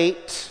to be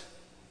late.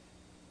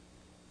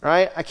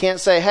 Right? I can't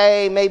say,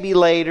 hey, maybe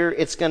later.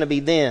 It's going to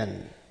be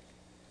then.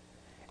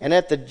 And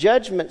at the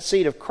judgment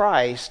seat of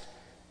Christ,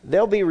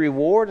 there'll be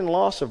reward and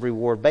loss of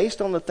reward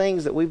based on the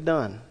things that we've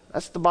done.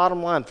 That's the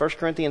bottom line. 1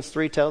 Corinthians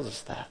 3 tells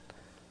us that.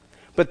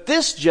 But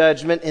this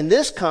judgment, in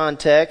this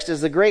context,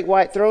 is the great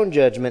white throne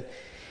judgment.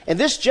 And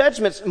this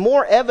judgment's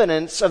more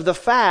evidence of the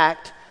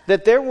fact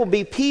that there will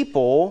be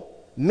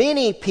people,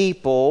 many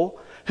people,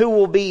 who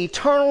will be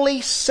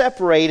eternally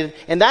separated.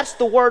 And that's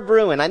the word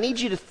ruin. I need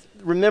you to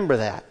remember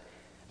that.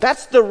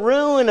 That's the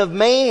ruin of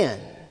man.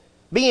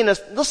 Being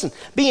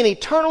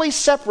eternally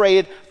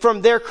separated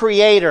from their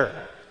Creator.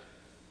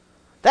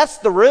 That's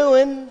the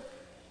ruin.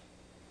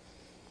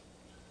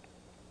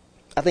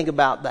 I think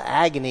about the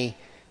agony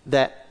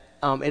that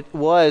it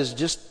was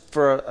just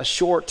for a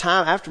short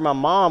time after my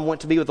mom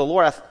went to be with the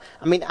Lord.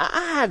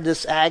 I had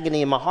this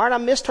agony in my heart. I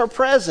missed her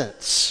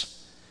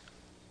presence.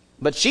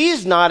 But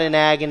she's not in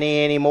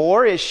agony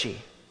anymore, is she?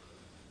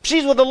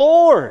 She's with the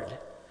Lord.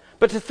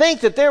 But to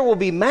think that there will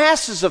be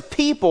masses of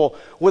people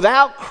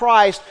without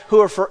Christ who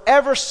are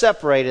forever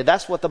separated,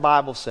 that's what the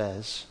Bible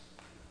says.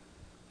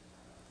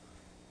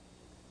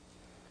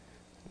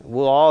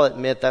 We'll all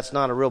admit that's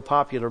not a real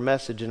popular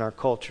message in our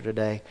culture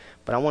today.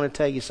 But I want to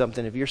tell you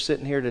something. If you're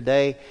sitting here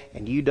today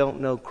and you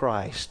don't know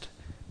Christ,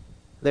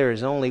 there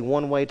is only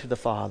one way to the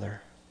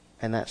Father,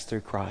 and that's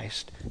through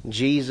Christ.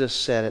 Jesus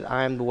said it,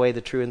 I am the way,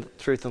 the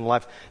truth, and the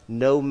life.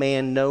 No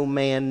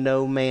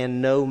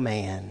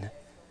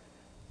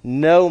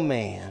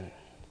man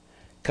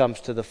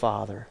comes to the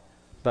Father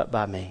but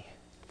by me.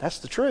 That's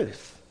the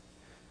truth.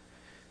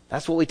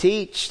 That's what we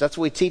teach. That's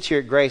what we teach here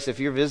at Grace. If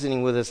you're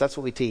visiting with us, that's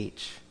what we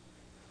teach.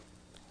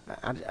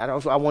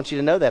 I want you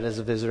to know that as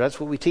a visitor. That's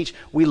what we teach.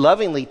 We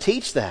lovingly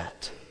teach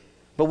that.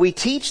 But we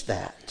teach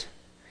that.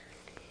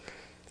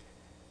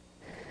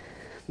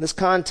 This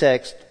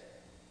context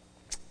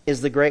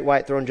is the great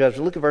white throne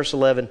judgment. Look at verse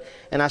 11.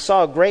 And I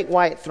saw a great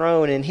white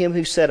throne and him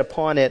who sat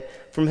upon it,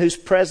 from whose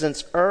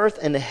presence earth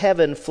and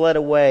heaven fled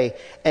away,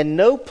 and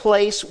no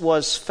place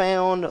was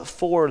found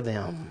for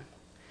them.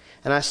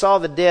 And I saw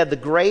the dead, the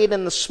great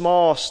and the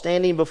small,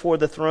 standing before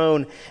the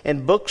throne,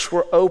 and books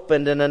were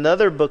opened, and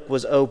another book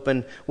was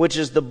opened, which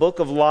is the book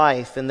of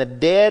life. And the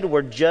dead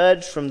were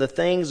judged from the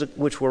things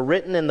which were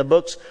written in the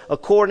books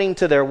according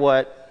to their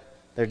what?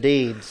 Their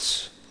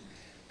deeds.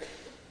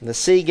 And the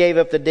sea gave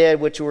up the dead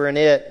which were in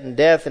it, and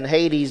death and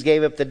Hades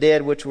gave up the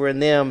dead which were in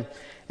them,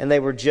 and they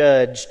were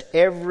judged,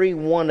 every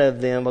one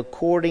of them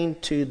according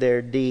to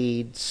their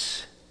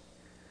deeds.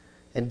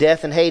 And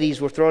death and Hades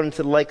were thrown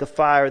into the lake of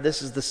fire.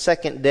 This is the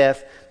second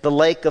death, the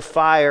lake of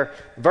fire.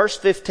 Verse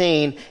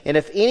 15, and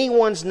if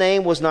anyone's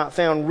name was not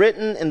found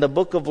written in the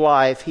book of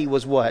life, he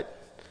was what?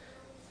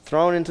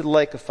 Thrown into the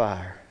lake of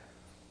fire.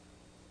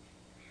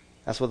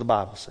 That's what the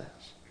Bible says.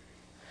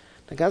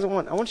 Now guys, I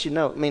want you to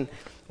know,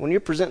 when you're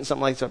presenting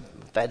something like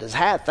that, does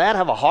that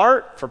have a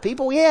heart for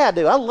people? Yeah, I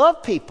do. I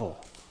love people.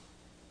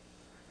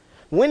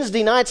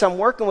 Wednesday nights, I'm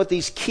working with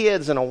these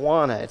kids in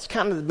Awana. It's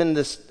kind of been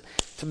this,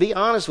 to be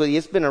honest with you,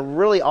 it's been a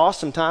really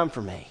awesome time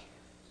for me.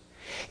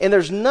 And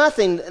there's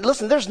nothing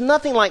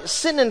like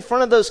sitting in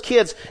front of those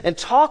kids and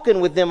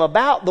talking with them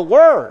about the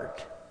Word.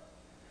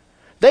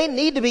 They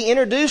need to be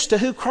introduced to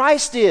who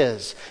Christ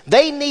is.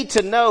 They need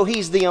to know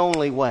He's the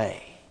only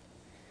way.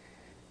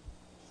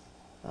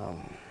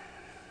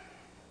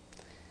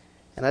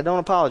 And I don't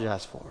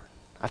apologize for it.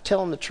 I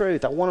tell them the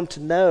truth. I want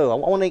them to know.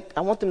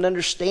 I want them to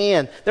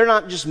understand. They're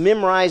not just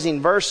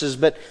memorizing verses,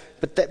 but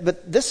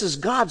this is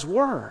God's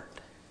Word.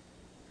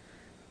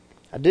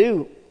 I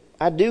do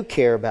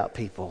care about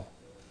people.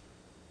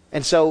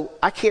 And so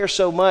I care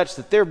so much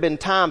that there have been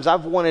times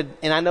I've wanted,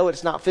 and I know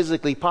it's not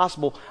physically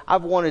possible,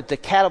 I've wanted to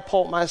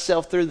catapult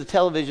myself through the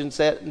television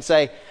set and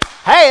say,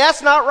 hey,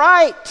 that's not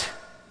right.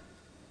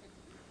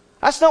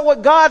 That's not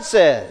what God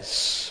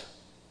says.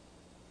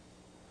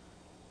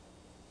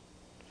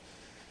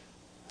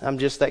 I'm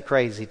just that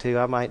crazy too.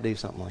 I might do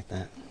something like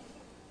that.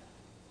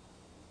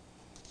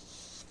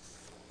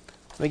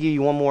 Let me give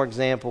you one more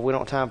example. We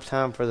don't have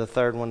time for the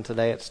third one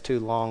today. It's too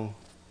long.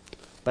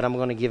 But I'm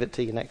going to give it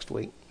to you next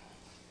week.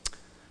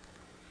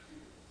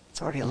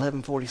 It's already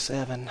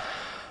 11:47.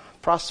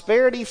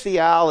 Prosperity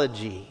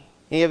theology.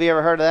 Any of you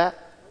ever heard of that?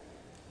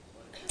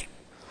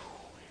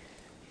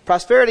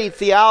 Prosperity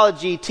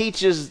theology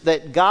teaches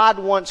that God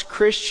wants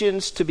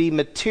Christians to be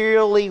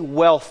materially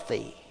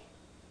wealthy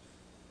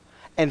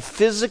and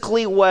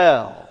physically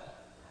well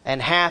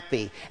and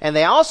happy. And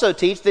they also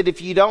teach that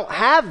if you don't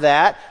have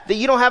that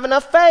you don't have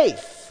enough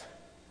faith.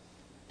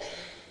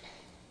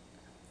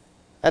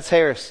 That's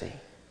heresy.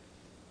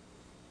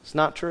 It's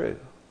not true.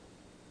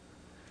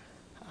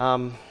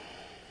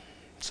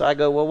 So I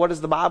go, well, what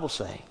does the Bible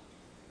say?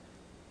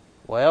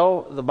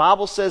 Well, the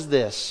Bible says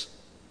this,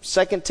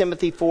 2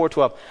 Timothy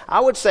 4:12. I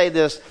would say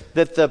this,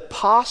 that the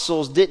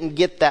apostles didn't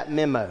get that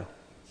memo.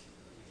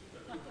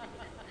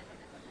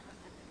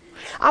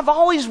 I've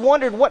always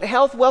wondered what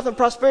health, wealth, and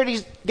prosperity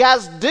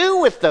guys do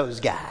with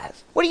those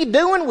guys. What are you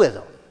doing with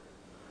them?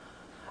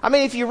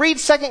 If you read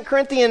 2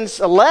 Corinthians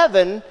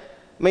 11,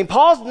 I mean,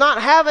 Paul's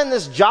not having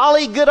this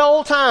jolly good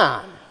old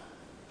time.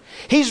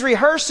 He's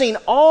rehearsing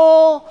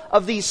all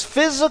of these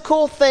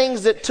physical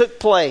things that took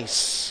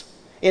place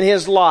in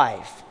his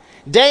life.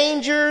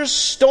 Dangers,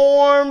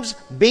 storms,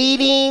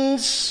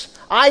 beatings,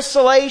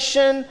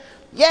 isolation.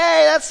 Yay,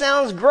 that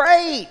sounds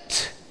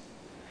great.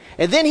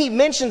 And then he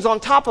mentions on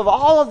top of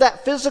all of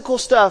that physical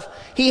stuff,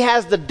 he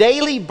has the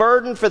daily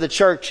burden for the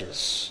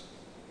churches.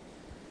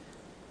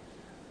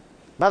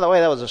 By the way,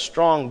 that was a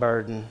strong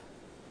burden.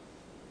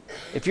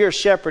 If you're a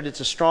shepherd, it's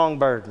a strong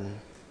burden.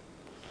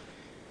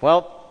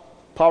 Well,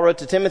 Paul wrote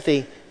to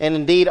Timothy, and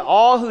indeed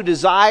all who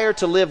desire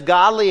to live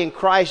godly in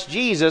Christ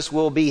Jesus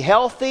will be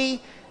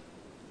healthy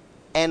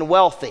and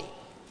wealthy.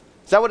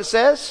 Is that what it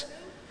says?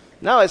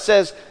 No, it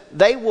says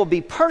they will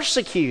be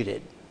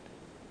persecuted.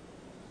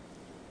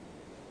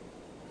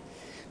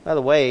 By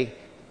the way,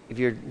 if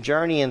you're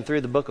journeying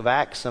through the book of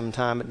Acts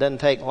sometime, it doesn't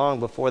take long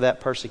before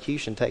that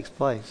persecution takes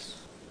place.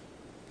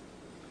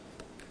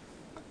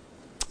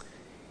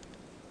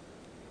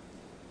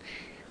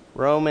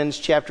 Romans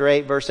chapter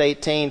 8, verse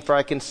 18, for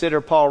I consider,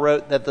 Paul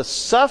wrote, that the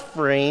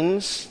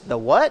sufferings, the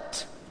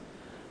what?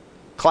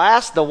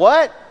 Class, the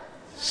what?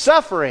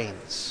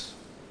 Sufferings.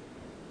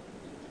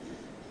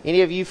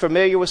 Any of you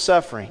familiar with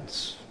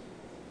sufferings?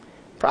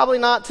 Probably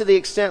not to the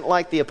extent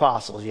like the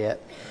apostles yet.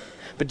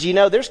 But do you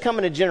know, there's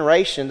coming a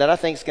generation that I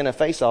think is going to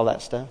face all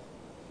that stuff.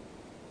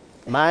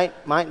 Might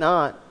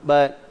not,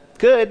 but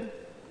could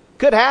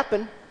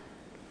happen.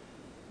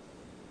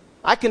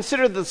 I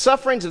consider the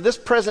sufferings of this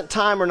present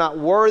time are not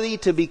worthy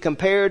to be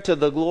compared to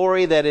the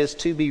glory that is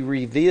to be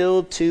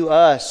revealed to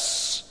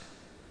us.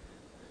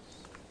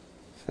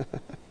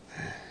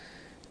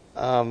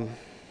 I'm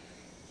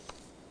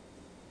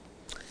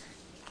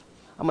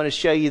going to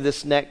show you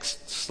this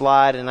next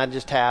slide, and I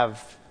just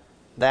have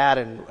that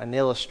and an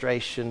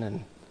illustration, and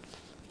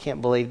I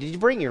can't believe. Did you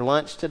bring your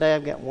lunch today?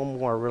 I've got one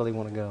more I really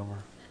want to go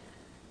over.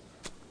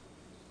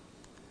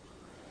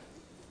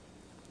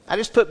 I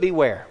just put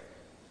beware.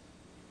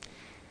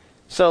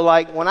 So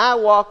like when I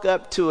walk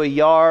up to a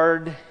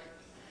yard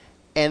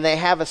and they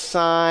have a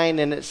sign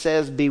and it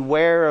says,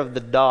 beware of the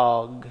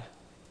dog,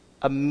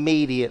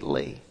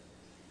 immediately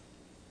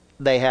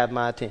they have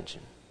my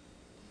attention.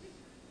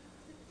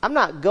 I'm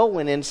not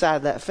going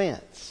inside that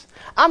fence.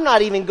 I'm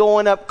not even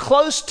going up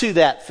close to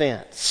that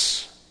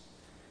fence.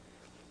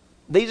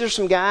 These are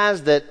some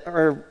guys that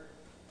are,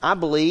 I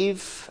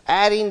believe,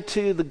 adding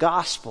to the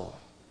gospel,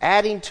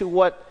 adding to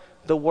what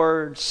the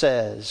Word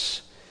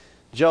says.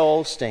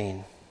 Joel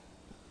Osteen.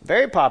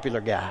 Very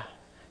popular guy.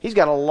 He's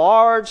got a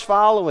large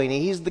following.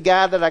 He's the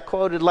guy that I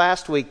quoted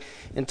last week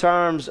in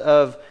terms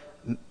of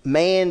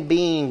man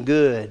being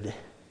good.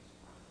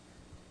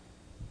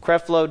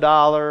 Creflo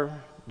Dollar,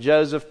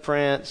 Joseph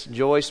Prince,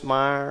 Joyce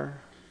Meyer.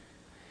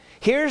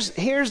 Here's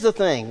the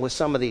thing with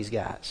some of these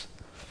guys.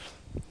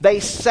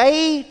 They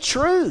say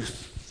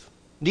truth.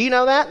 Do you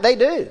know that? They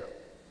do.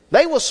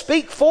 They will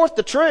speak forth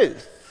the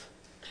truth.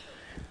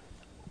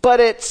 But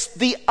it's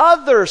the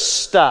other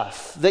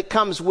stuff that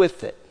comes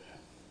with it.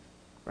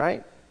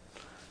 Right?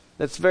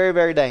 That's very,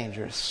 very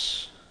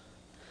dangerous.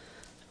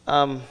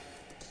 Will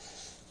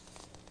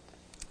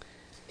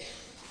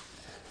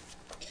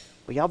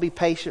y'all be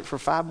patient for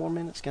 5 more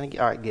minutes? All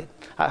right, good.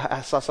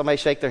 I saw somebody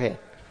shake their head.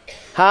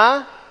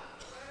 Huh?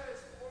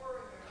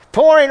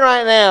 Pouring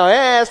right now.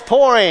 Yeah, it's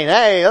pouring.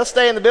 Hey, let's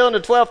stay in the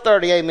building till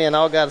 12:30. Amen.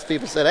 All God's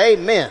people said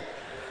amen.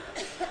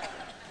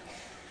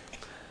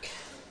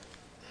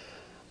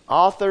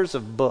 Authors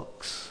of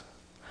books.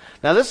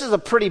 Now, this is a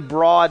pretty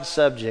broad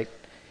subject.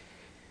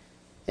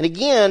 And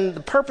again,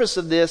 the purpose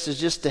of this is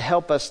just to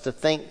help us to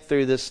think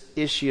through this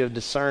issue of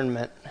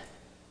discernment.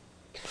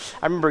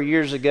 I remember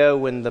years ago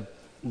when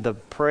the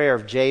prayer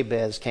of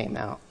Jabez came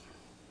out.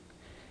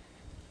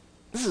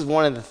 This is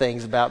one of the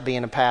things about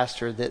being a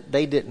pastor that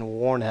they didn't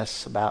warn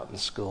us about in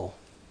school.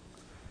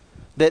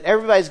 That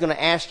everybody's going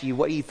to ask you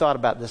what you thought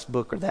about this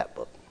book or that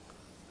book.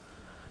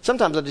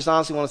 Sometimes I just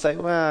honestly want to say,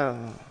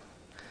 well...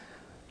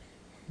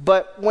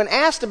 But when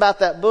asked about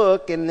that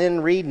book and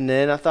then reading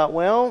it, I thought,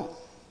 well...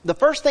 The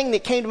first thing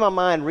that came to my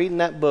mind reading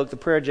that book, The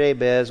Prayer of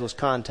Jabez, was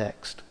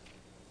context.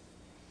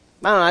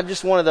 I don't know, I'm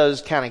just one of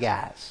those kind of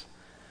guys.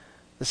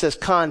 It says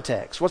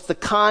context. What's the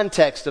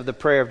context of the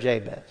Prayer of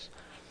Jabez?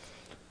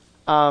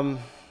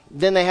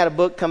 Then they had a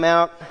book come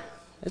out,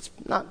 it's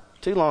not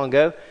too long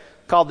ago,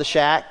 called The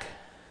Shack.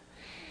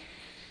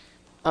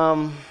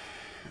 I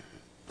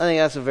think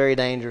that's a very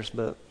dangerous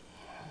book.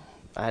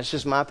 That's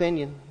just my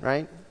opinion,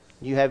 right?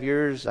 You have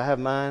yours, I have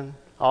mine.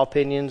 All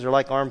opinions are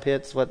like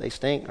armpits, what they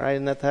stink, right?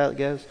 Isn't that how it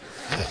goes?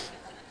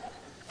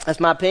 That's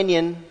my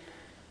opinion.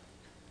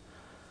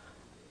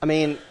 I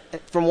mean,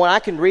 from what I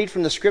can read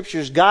from the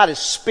Scriptures, God is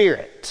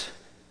spirit.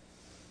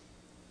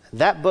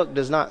 That book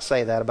does not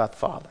say that about the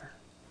Father.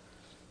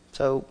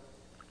 So,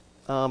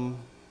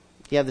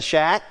 you have The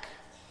Shack.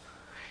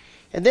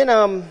 And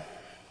then,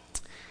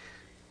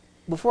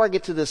 before I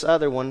get to this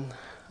other one,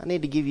 I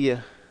need to give you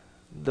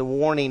the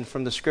warning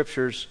from the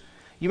Scriptures.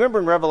 You remember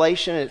in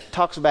Revelation, it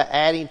talks about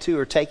adding to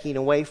or taking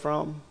away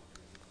from.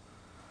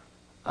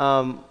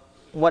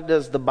 what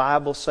does the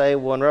Bible say?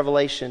 Well, in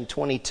Revelation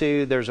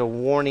 22, there's a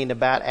warning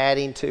about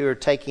adding to or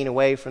taking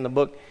away from the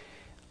book.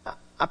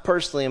 I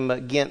personally am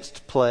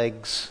against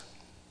plagues.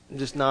 I'm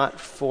just not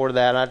for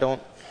that.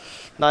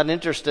 Not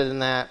interested in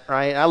that,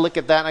 right? I look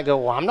at that and I go,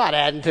 well, I'm not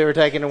adding to or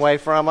taking away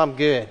from. I'm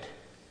good.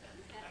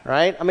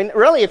 Right? I mean,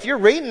 really, if you're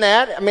reading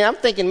that, I mean, I'm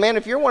thinking, man,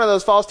 if you're one of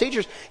those false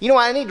teachers, you know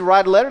what? I need to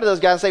write a letter to those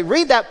guys and say,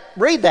 read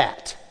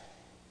that.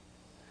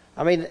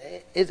 I mean,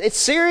 it's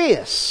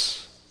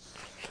serious.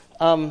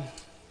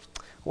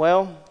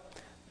 Well,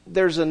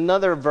 there's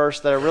another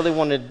verse that I really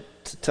wanted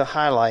to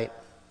highlight,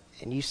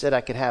 and you said I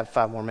could have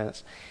 5 more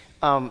minutes.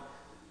 Paul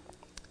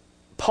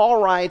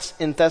writes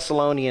in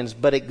Thessalonians,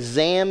 but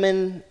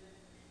examine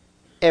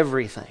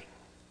everything.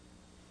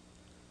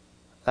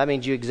 That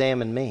means you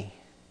examine me.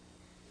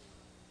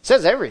 It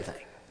says everything.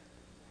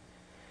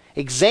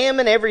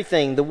 Examine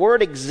everything. The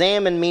word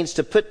examine means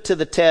to put to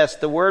the test.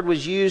 The word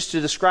was used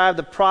to describe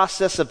the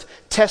process of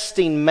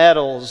testing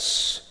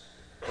metals,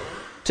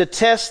 to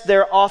test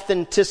their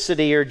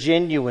authenticity or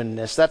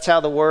genuineness. That's how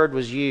the word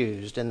was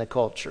used in the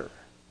culture.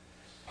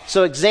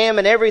 So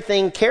examine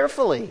everything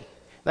carefully.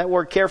 That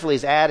word carefully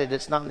is added.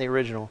 It's not in the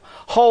original.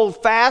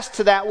 Hold fast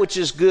to that which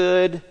is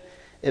good.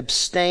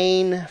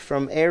 Abstain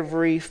from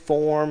every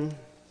form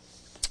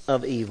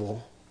of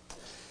evil.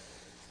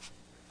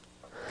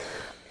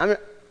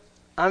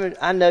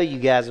 I know you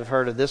guys have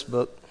heard of this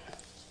book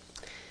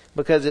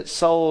because it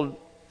sold,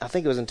 I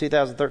think it was in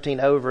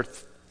 2013, over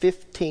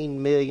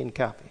 15 million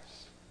copies.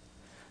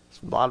 It's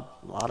a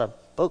lot of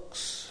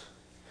books.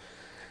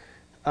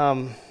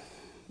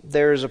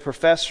 There's a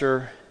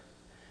professor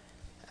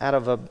out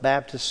of a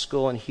Baptist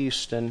school in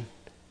Houston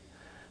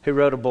who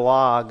wrote a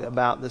blog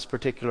about this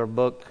particular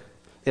book.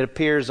 It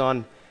appears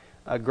on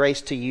a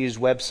Grace to Use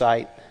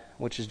website,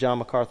 which is John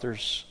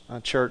MacArthur's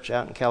church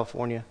out in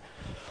California.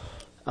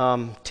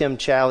 Tim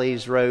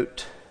Challies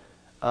wrote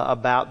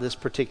about this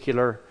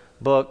particular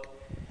book,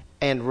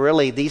 and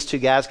really these two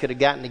guys could have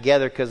gotten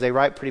together because they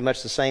write pretty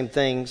much the same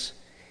things.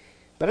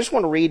 But I just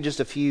want to read just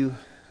a few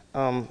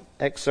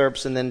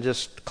excerpts and then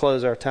just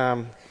close our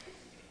time.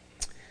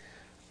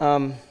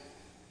 In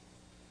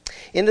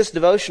this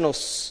devotional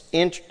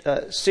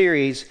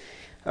series,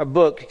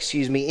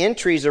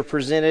 entries are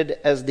presented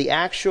as the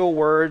actual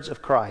words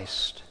of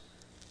Christ,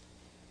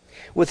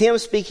 with Him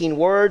speaking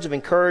words of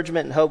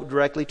encouragement and hope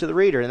directly to the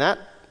reader. And that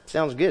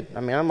sounds good.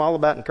 I mean, I'm all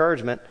about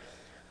encouragement.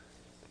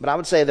 But I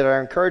would say that our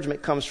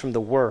encouragement comes from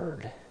the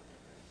Word.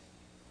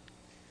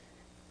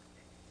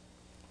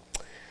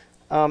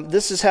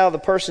 This is how the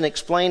person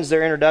explains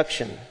their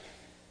introduction.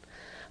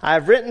 I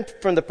have written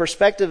from the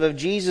perspective of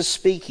Jesus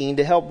speaking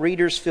to help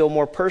readers feel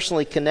more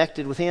personally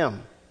connected with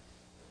Him.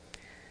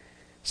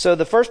 So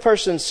the first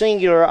person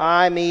singular,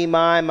 I, me,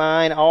 my,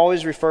 mine,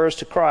 always refers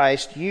to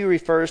Christ. You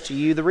refers to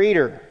you, the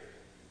reader.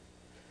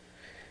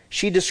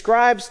 She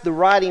describes the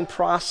writing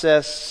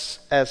process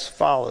as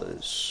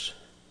follows.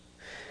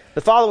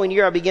 The following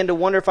year, I began to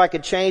wonder if I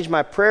could change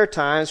my prayer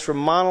times from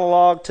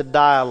monologue to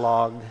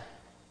dialogue.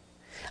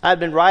 I had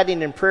been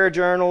writing in prayer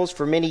journals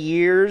for many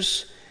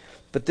years,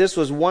 but this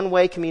was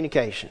one-way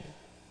communication.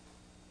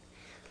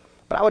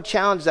 But I would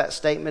challenge that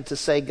statement to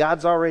say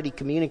God's already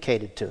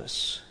communicated to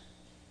us.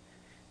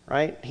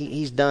 Right?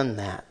 He's done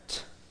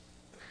that.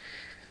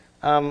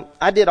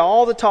 I did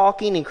all the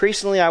talking.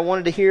 Increasingly, I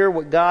wanted to hear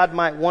what God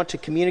might want to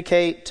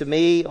communicate to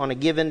me on a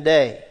given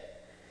day.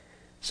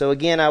 So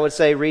again, I would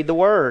say read the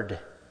Word.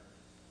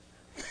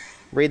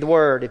 Read the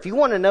Word. If you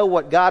want to know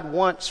what God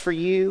wants for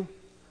you,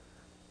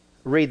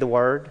 read the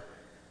Word.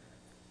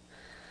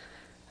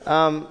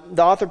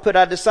 The author put,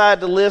 I decided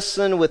to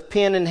listen with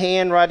pen in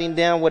hand, writing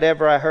down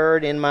whatever I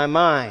heard in my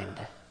mind.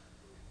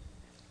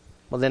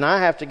 Well, then I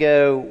have to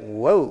go,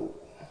 whoa.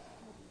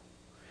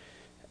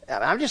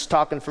 I'm just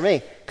talking for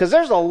me. Because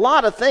there's a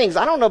lot of things,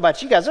 I don't know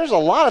about you guys, there's a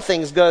lot of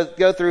things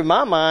go through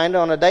my mind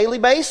on a daily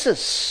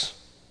basis.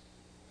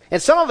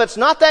 And some of it's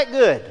not that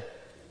good.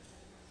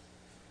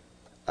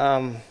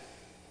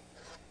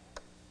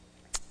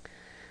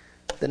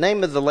 The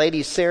name of the lady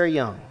is Sarah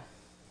Young.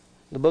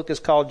 The book is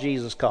called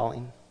Jesus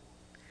Calling.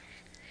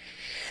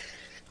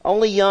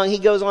 Only Young, he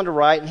goes on to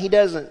write, and he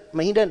doesn't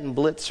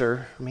blitz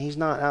her. I mean, he's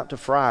not out to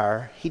fry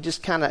her. He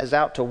just kind of is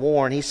out to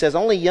warn. He says,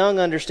 only Young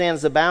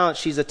understands the balance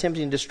she's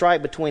attempting to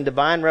strike between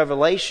divine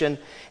revelation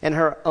and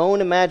her own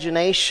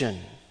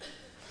imagination.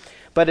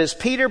 But as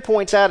Peter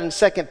points out in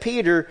 2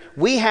 Peter,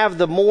 we have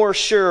the more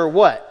sure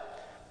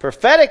what?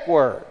 Prophetic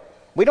word.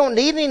 We don't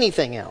need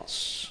anything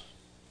else.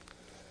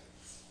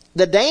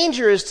 The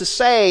danger is to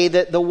say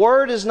that the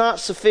word is not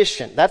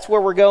sufficient. That's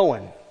where we're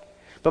going.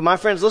 But my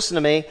friends, listen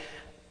to me.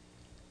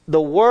 The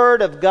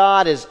Word of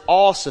God is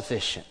all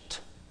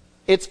sufficient.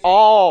 It's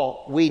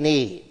all we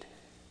need.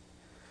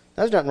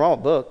 There's nothing wrong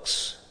with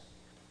books.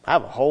 I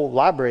have a whole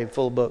library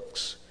full of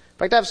books. In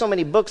fact, I have so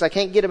many books I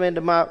can't get them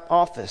into my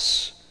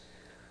office.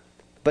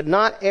 But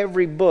not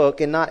every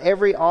book and not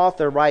every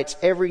author writes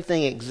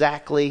everything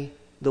exactly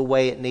the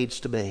way it needs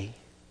to be.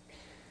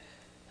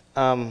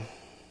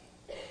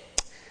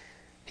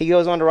 He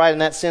goes on to write, in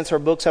that sense, her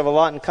books have a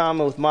lot in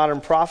common with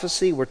modern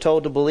prophecy. We're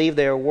told to believe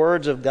they are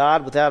words of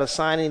God without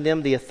assigning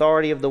them the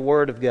authority of the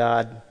Word of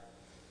God.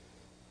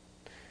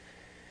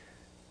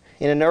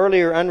 In an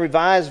earlier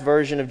unrevised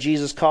version of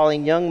Jesus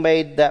Calling, Young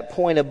made that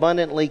point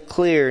abundantly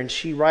clear, and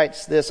she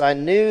writes this: I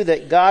knew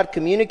that God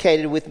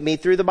communicated with me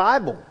through the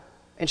Bible.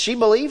 And she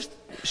believes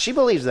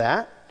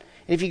that.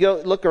 And if you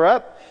go look her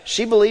up,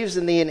 she believes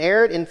in the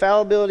inerrant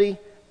infallibility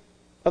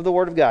of the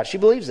Word of God. She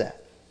believes that.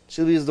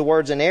 She believes the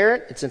Word's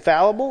inerrant, it's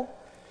infallible.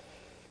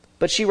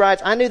 But she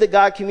writes, I knew that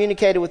God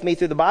communicated with me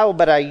through the Bible,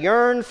 but I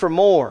yearned for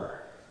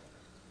more.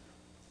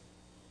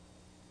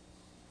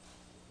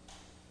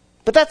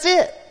 But that's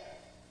it.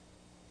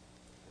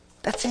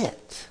 That's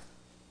it.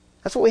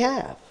 That's what we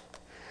have.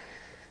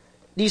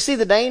 Do you see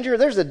the danger?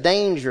 There's a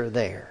danger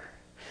there.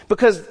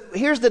 Because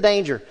here's the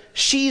danger.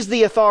 She's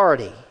the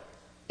authority.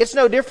 It's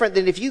no different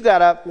than if you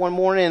got up one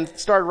morning and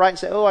started writing and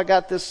said, I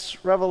got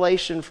this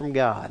revelation from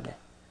God.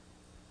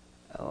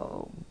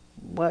 Oh,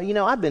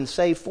 well, I've been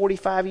saved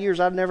 45 years.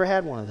 I've never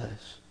had one of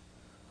those.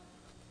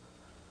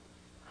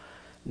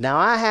 Now,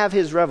 I have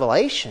His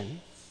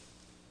revelation.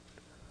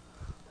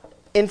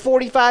 In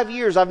 45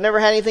 years, I've never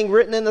had anything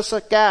written in the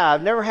sky.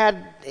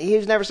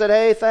 He's never said,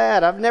 hey,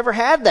 Thad. I've never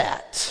had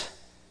that.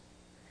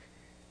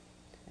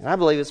 And I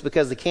believe it's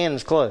because the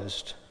canon's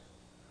closed.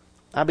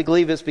 I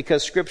believe it's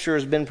because Scripture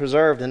has been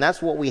preserved, and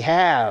that's what we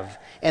have,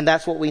 and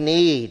that's what we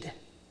need.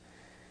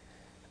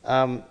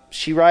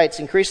 She writes,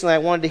 increasingly I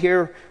wanted to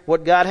hear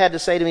what God had to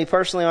say to me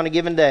personally on a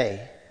given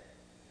day.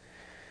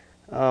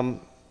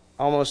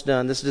 Almost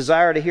done. This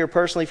desire to hear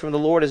personally from the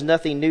Lord is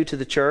nothing new to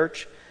the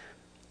church.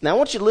 Now I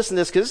want you to listen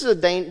to this, because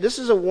this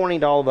is a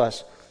warning to all of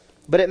us.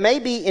 But it may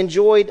be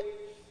enjoying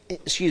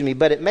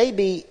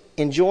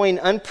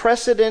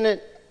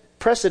unprecedented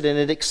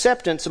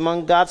acceptance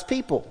among God's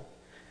people.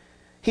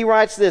 He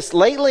writes this: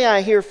 lately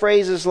I hear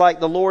phrases like,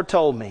 the Lord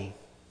told me,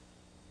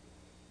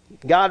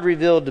 God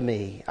revealed to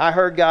me, I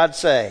heard God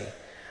say,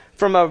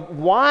 from a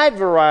wide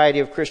variety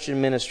of Christian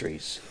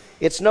ministries.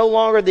 It's no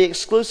longer the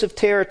exclusive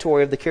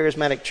territory of the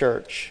charismatic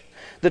church.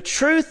 The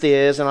truth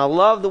is, and I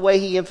love the way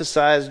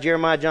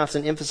Jeremiah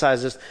Johnson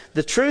emphasizes this,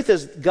 the truth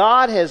is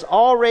God has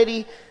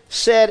already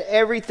said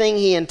everything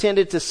He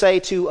intended to say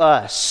to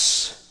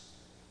us.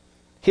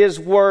 His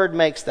Word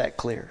makes that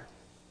clear.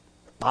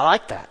 I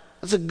like that.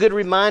 That's a good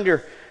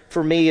reminder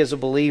for me as a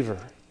believer.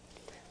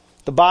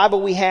 The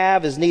Bible we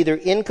have is neither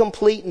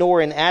incomplete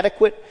nor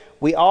inadequate.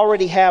 We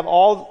already have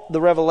all the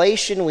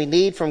revelation we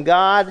need from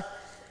God.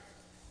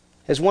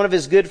 As one of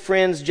his good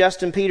friends,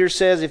 Justin Peters,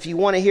 says, if you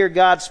want to hear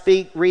God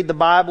speak, read the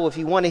Bible. If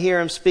you want to hear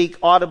Him speak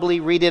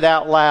audibly, read it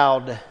out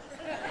loud.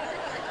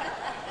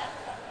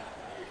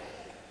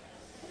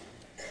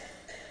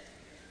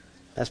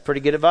 That's pretty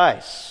good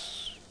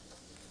advice.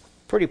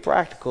 Pretty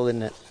practical,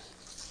 isn't it?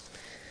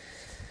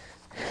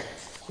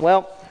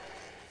 Well,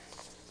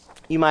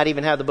 you might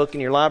even have the book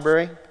in your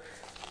library.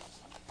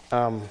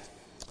 I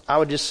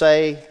would just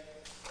say,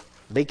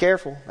 be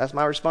careful. That's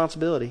my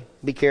responsibility.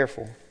 Be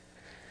careful.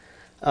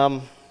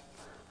 I'll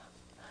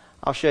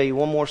show you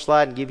one more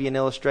slide and give you an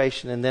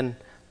illustration, and then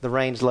the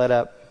rain's let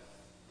up.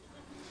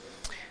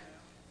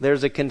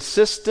 There's a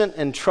consistent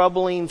and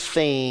troubling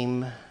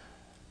theme.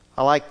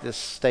 I like this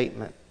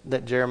statement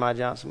that Jeremiah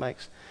Johnson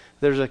makes.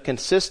 There's a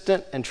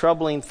consistent and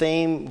troubling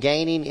theme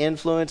gaining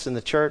influence in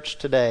the church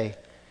today.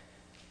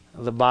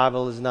 The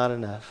Bible is not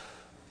enough.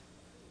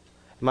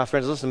 My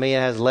friends, listen to me, it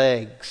has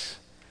legs.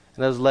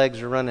 And those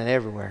legs are running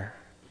everywhere.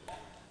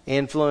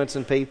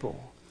 Influencing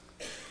people.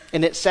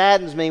 And it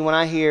saddens me when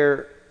I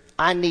hear,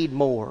 I need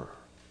more.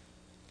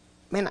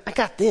 Man, I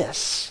got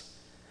this.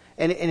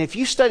 And if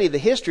you study the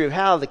history of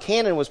how the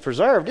canon was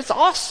preserved, it's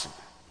awesome.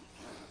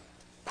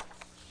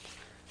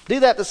 Do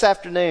that this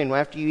afternoon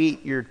after you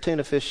eat your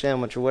tuna fish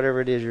sandwich or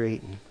whatever it is you're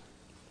eating.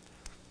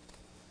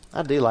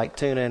 I do like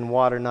tuna and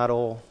water, not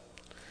oil.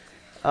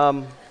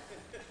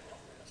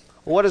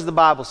 What does the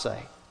Bible say?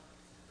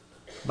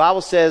 The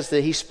Bible says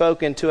that He's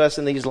spoken to us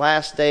in these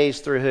last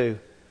days through who?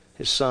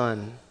 His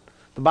Son.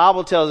 The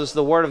Bible tells us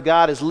the Word of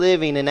God is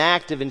living and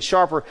active and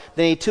sharper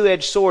than a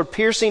two-edged sword,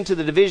 piercing to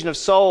the division of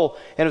soul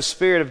and of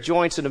spirit, of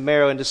joints and of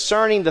marrow, and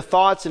discerning the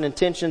thoughts and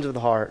intentions of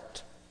the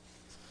heart.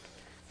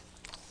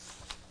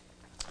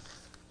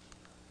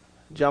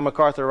 John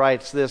MacArthur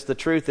writes this: the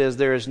truth is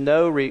there is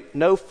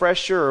no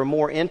fresher or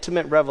more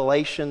intimate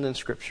revelation than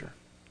Scripture.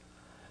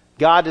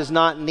 God does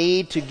not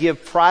need to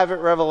give private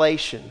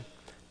revelation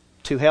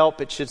to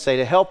help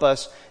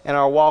us in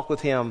our walk with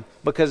Him.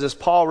 Because as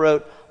Paul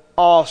wrote,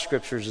 all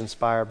Scripture is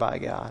inspired by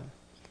God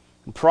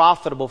and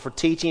profitable for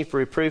teaching, for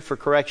reproof, for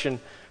correction,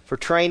 for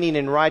training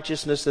in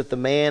righteousness, that the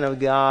man of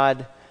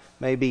God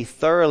may be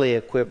thoroughly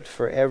equipped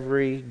for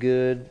every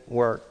good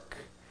work.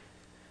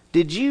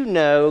 Did you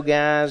know,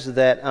 guys,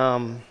 that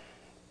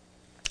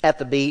at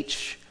the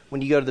beach,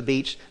 when you go to the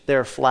beach, there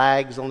are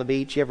flags on the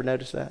beach? You ever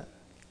notice that?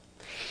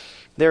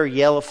 There are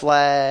yellow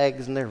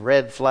flags and there are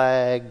red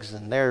flags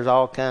and there's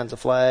all kinds of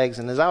flags.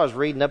 And as I was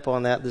reading up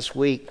on that this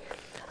week,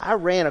 I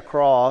ran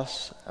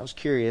across, I was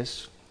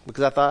curious,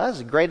 because I thought that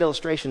was a great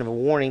illustration of a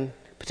warning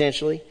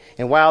potentially.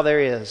 And while there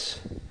is,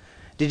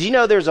 did you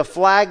know there's a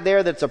flag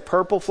there that's a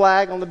purple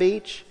flag on the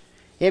beach?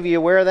 Any of you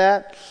aware of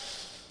that?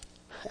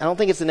 I don't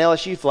think it's an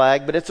LSU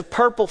flag, but it's a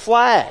purple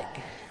flag.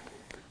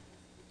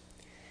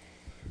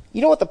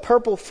 You know what the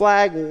purple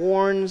flag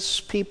warns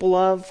people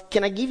of?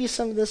 Can I give you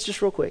some of this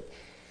just real quick?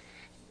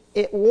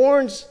 It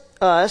warns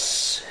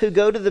us who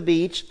go to the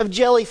beach of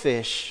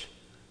jellyfish.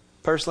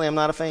 Personally, I'm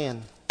not a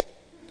fan.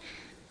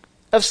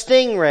 Of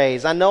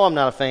stingrays. I know I'm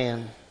not a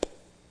fan.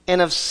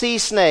 And of sea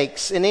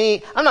snakes.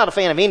 I'm not a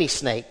fan of any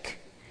snake.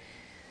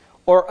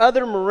 Or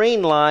other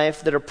marine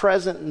life that are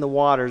present in the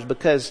waters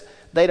because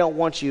they don't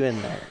want you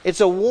in there.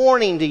 It's a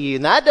warning to you.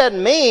 Now, that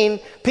doesn't mean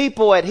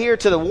people adhere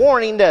to the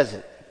warning, does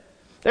it?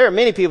 There are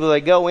many people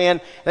that go in,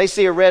 they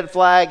see a red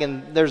flag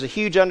and there's a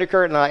huge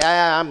undercurrent and they're like,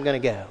 I'm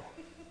going to go.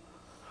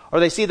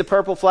 Or they see the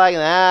purple flag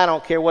and I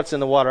don't care what's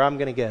in the water, I'm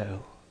going to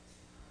go.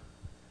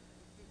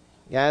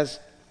 Guys,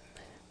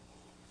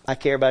 I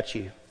care about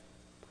you.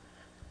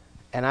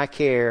 And I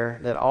care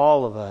that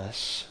all of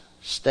us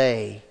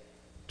stay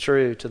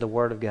true to the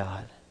Word of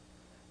God.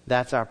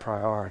 That's our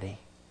priority.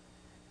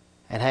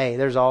 And hey,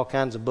 there's all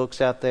kinds of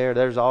books out there.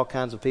 There's all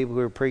kinds of people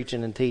who are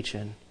preaching and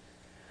teaching.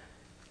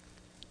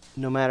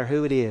 No matter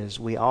who it is,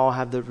 we all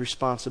have the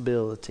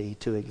responsibility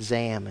to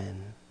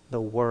examine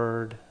the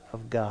Word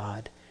of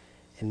God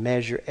and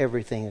measure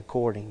everything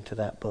according to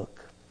that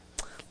book.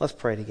 Let's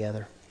pray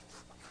together.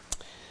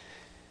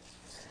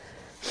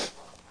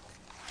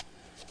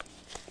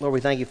 Lord,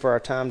 we thank you for our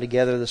time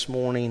together this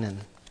morning.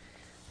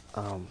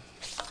 And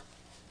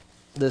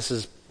this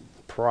is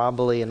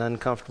probably an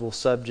uncomfortable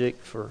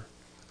subject for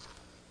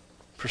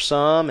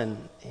some. And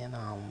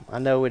I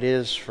know it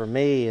is for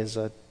me as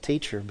a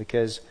teacher,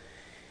 because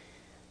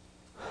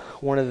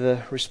one of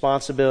the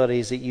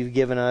responsibilities that you've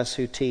given us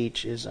who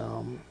teach is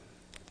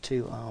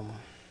to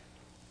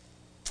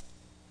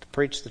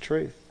preach the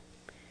truth.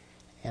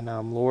 And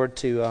Lord,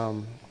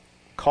 to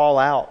call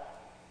out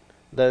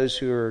those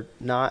who are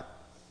not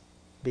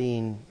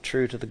being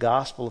true to the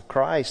gospel of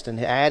Christ and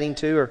adding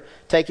to or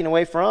taking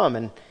away from.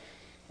 And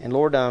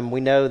Lord,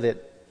 we know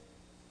that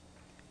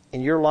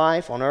in your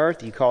life on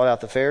earth, you called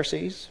out the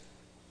Pharisees,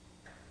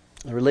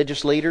 the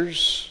religious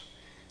leaders.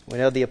 We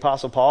know the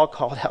Apostle Paul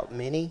called out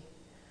many.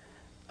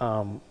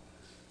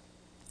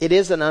 It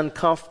is an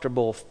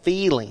uncomfortable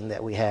feeling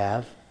that we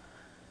have.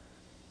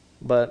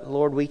 But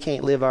Lord, we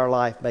can't live our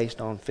life based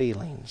on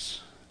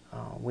feelings.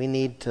 We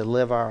need to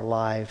live our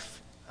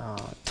life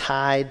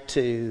tied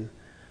to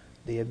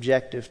the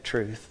objective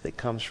truth that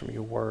comes from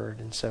your word.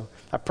 And so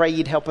I pray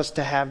you'd help us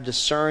to have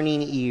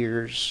discerning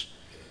ears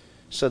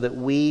so that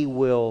we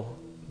will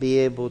be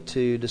able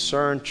to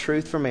discern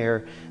truth from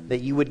error,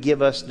 that you would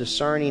give us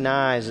discerning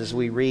eyes as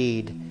we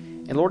read.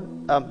 And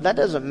Lord, that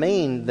doesn't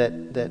mean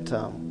that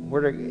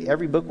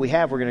every book we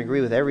have, we're going to agree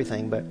with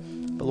everything. But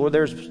Lord,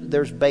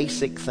 there's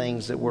basic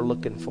things that we're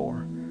looking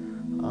for.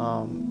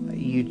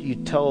 You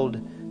told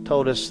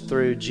us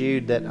through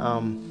Jude that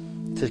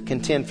to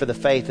contend for the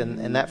faith,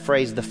 and that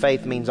phrase, the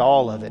faith, means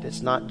all of it.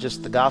 It's not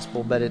just the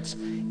gospel, but it's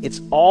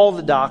all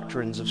the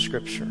doctrines of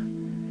Scripture.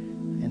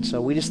 And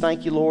so we just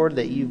thank you, Lord,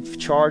 that you've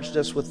charged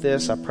us with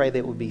this. I pray that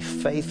it would be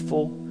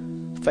faithful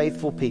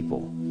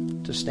people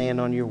to stand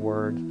on your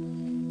word.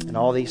 And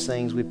all these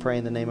things we pray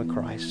in the name of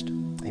Christ.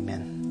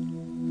 Amen.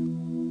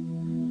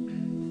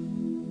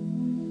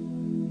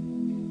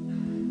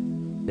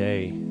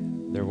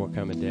 There will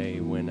come a day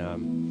when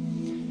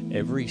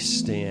every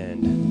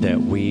stand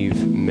that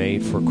we've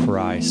made for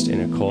Christ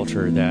in a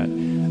culture that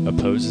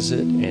opposes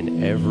it,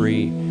 and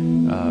every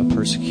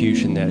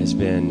persecution that has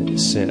been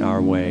sent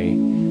our way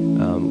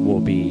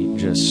will be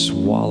just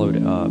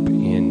swallowed up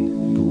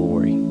in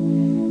glory.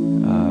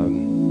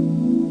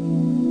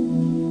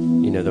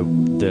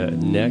 The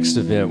next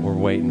event we're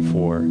waiting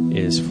for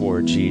is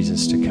for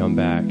Jesus to come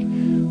back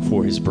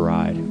for his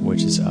bride,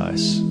 which is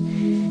us.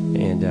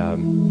 And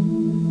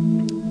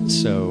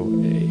so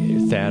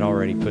Thad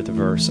already put the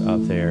verse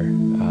up there.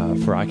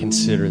 For I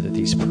consider that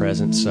these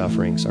present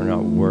sufferings are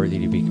not worthy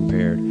to be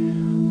compared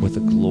with the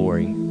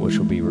glory which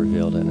will be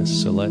revealed in us.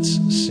 So let's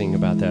sing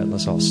about that.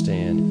 Let's all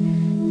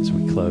stand as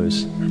we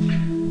close.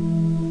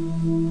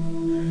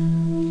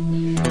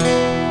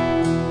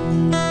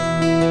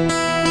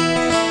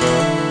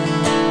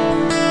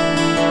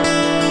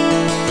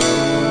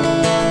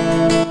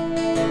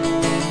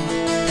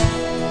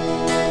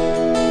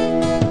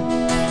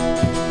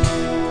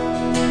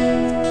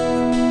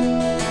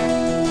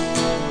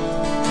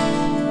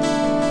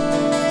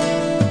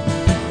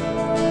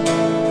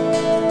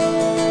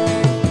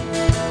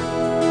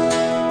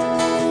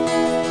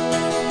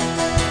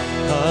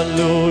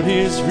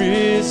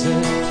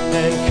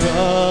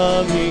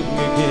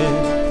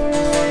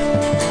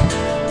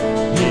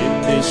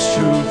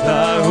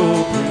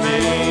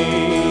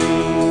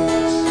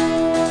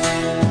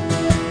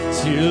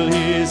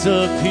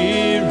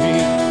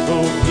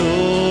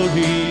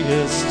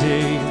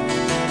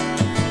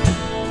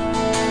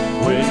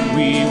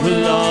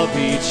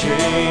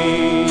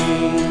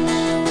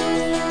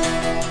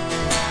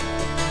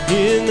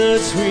 In the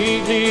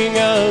twinkling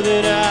of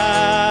an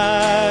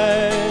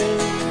eye,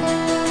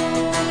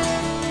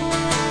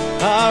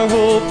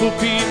 hope will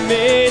be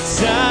made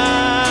sight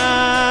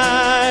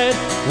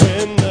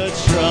when the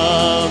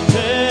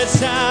trumpet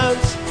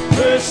sounds,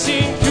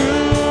 bursting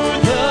through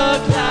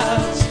the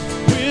clouds.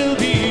 We'll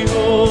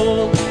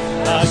behold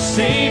our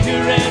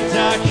Savior and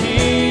our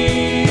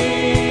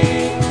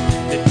King.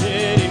 The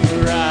dead in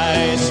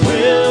Christ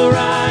will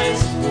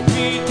rise. We'll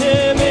meet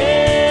them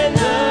in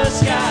the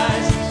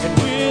skies, and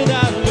with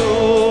our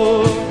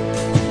Lord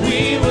we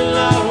will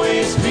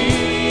always be.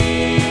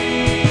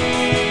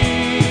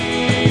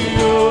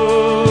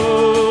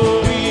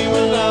 Oh, we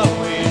will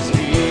always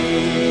be.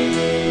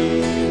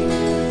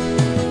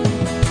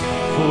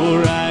 For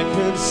I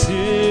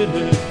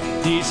consider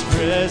these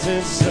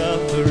present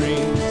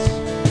sufferings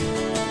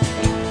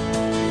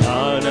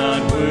are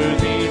not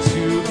worthy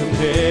to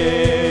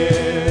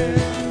compare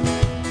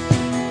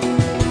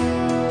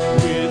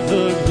with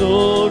the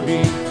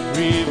glory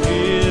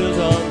revealed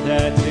on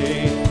that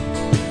day,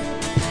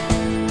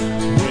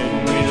 when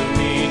we'll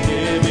meet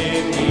Him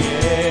in the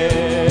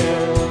air.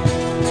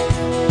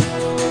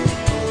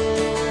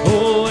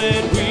 Oh,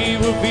 and we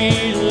will be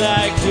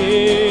like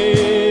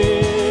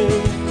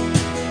Him,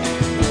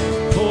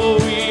 for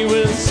we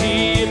will see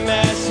Him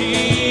as He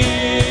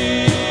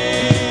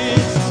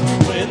is.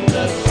 When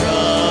the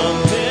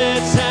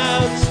trumpet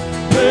sounds,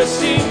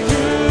 bursting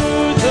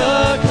through the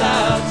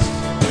clouds,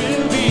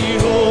 we'll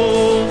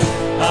behold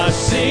our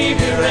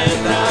Savior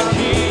and our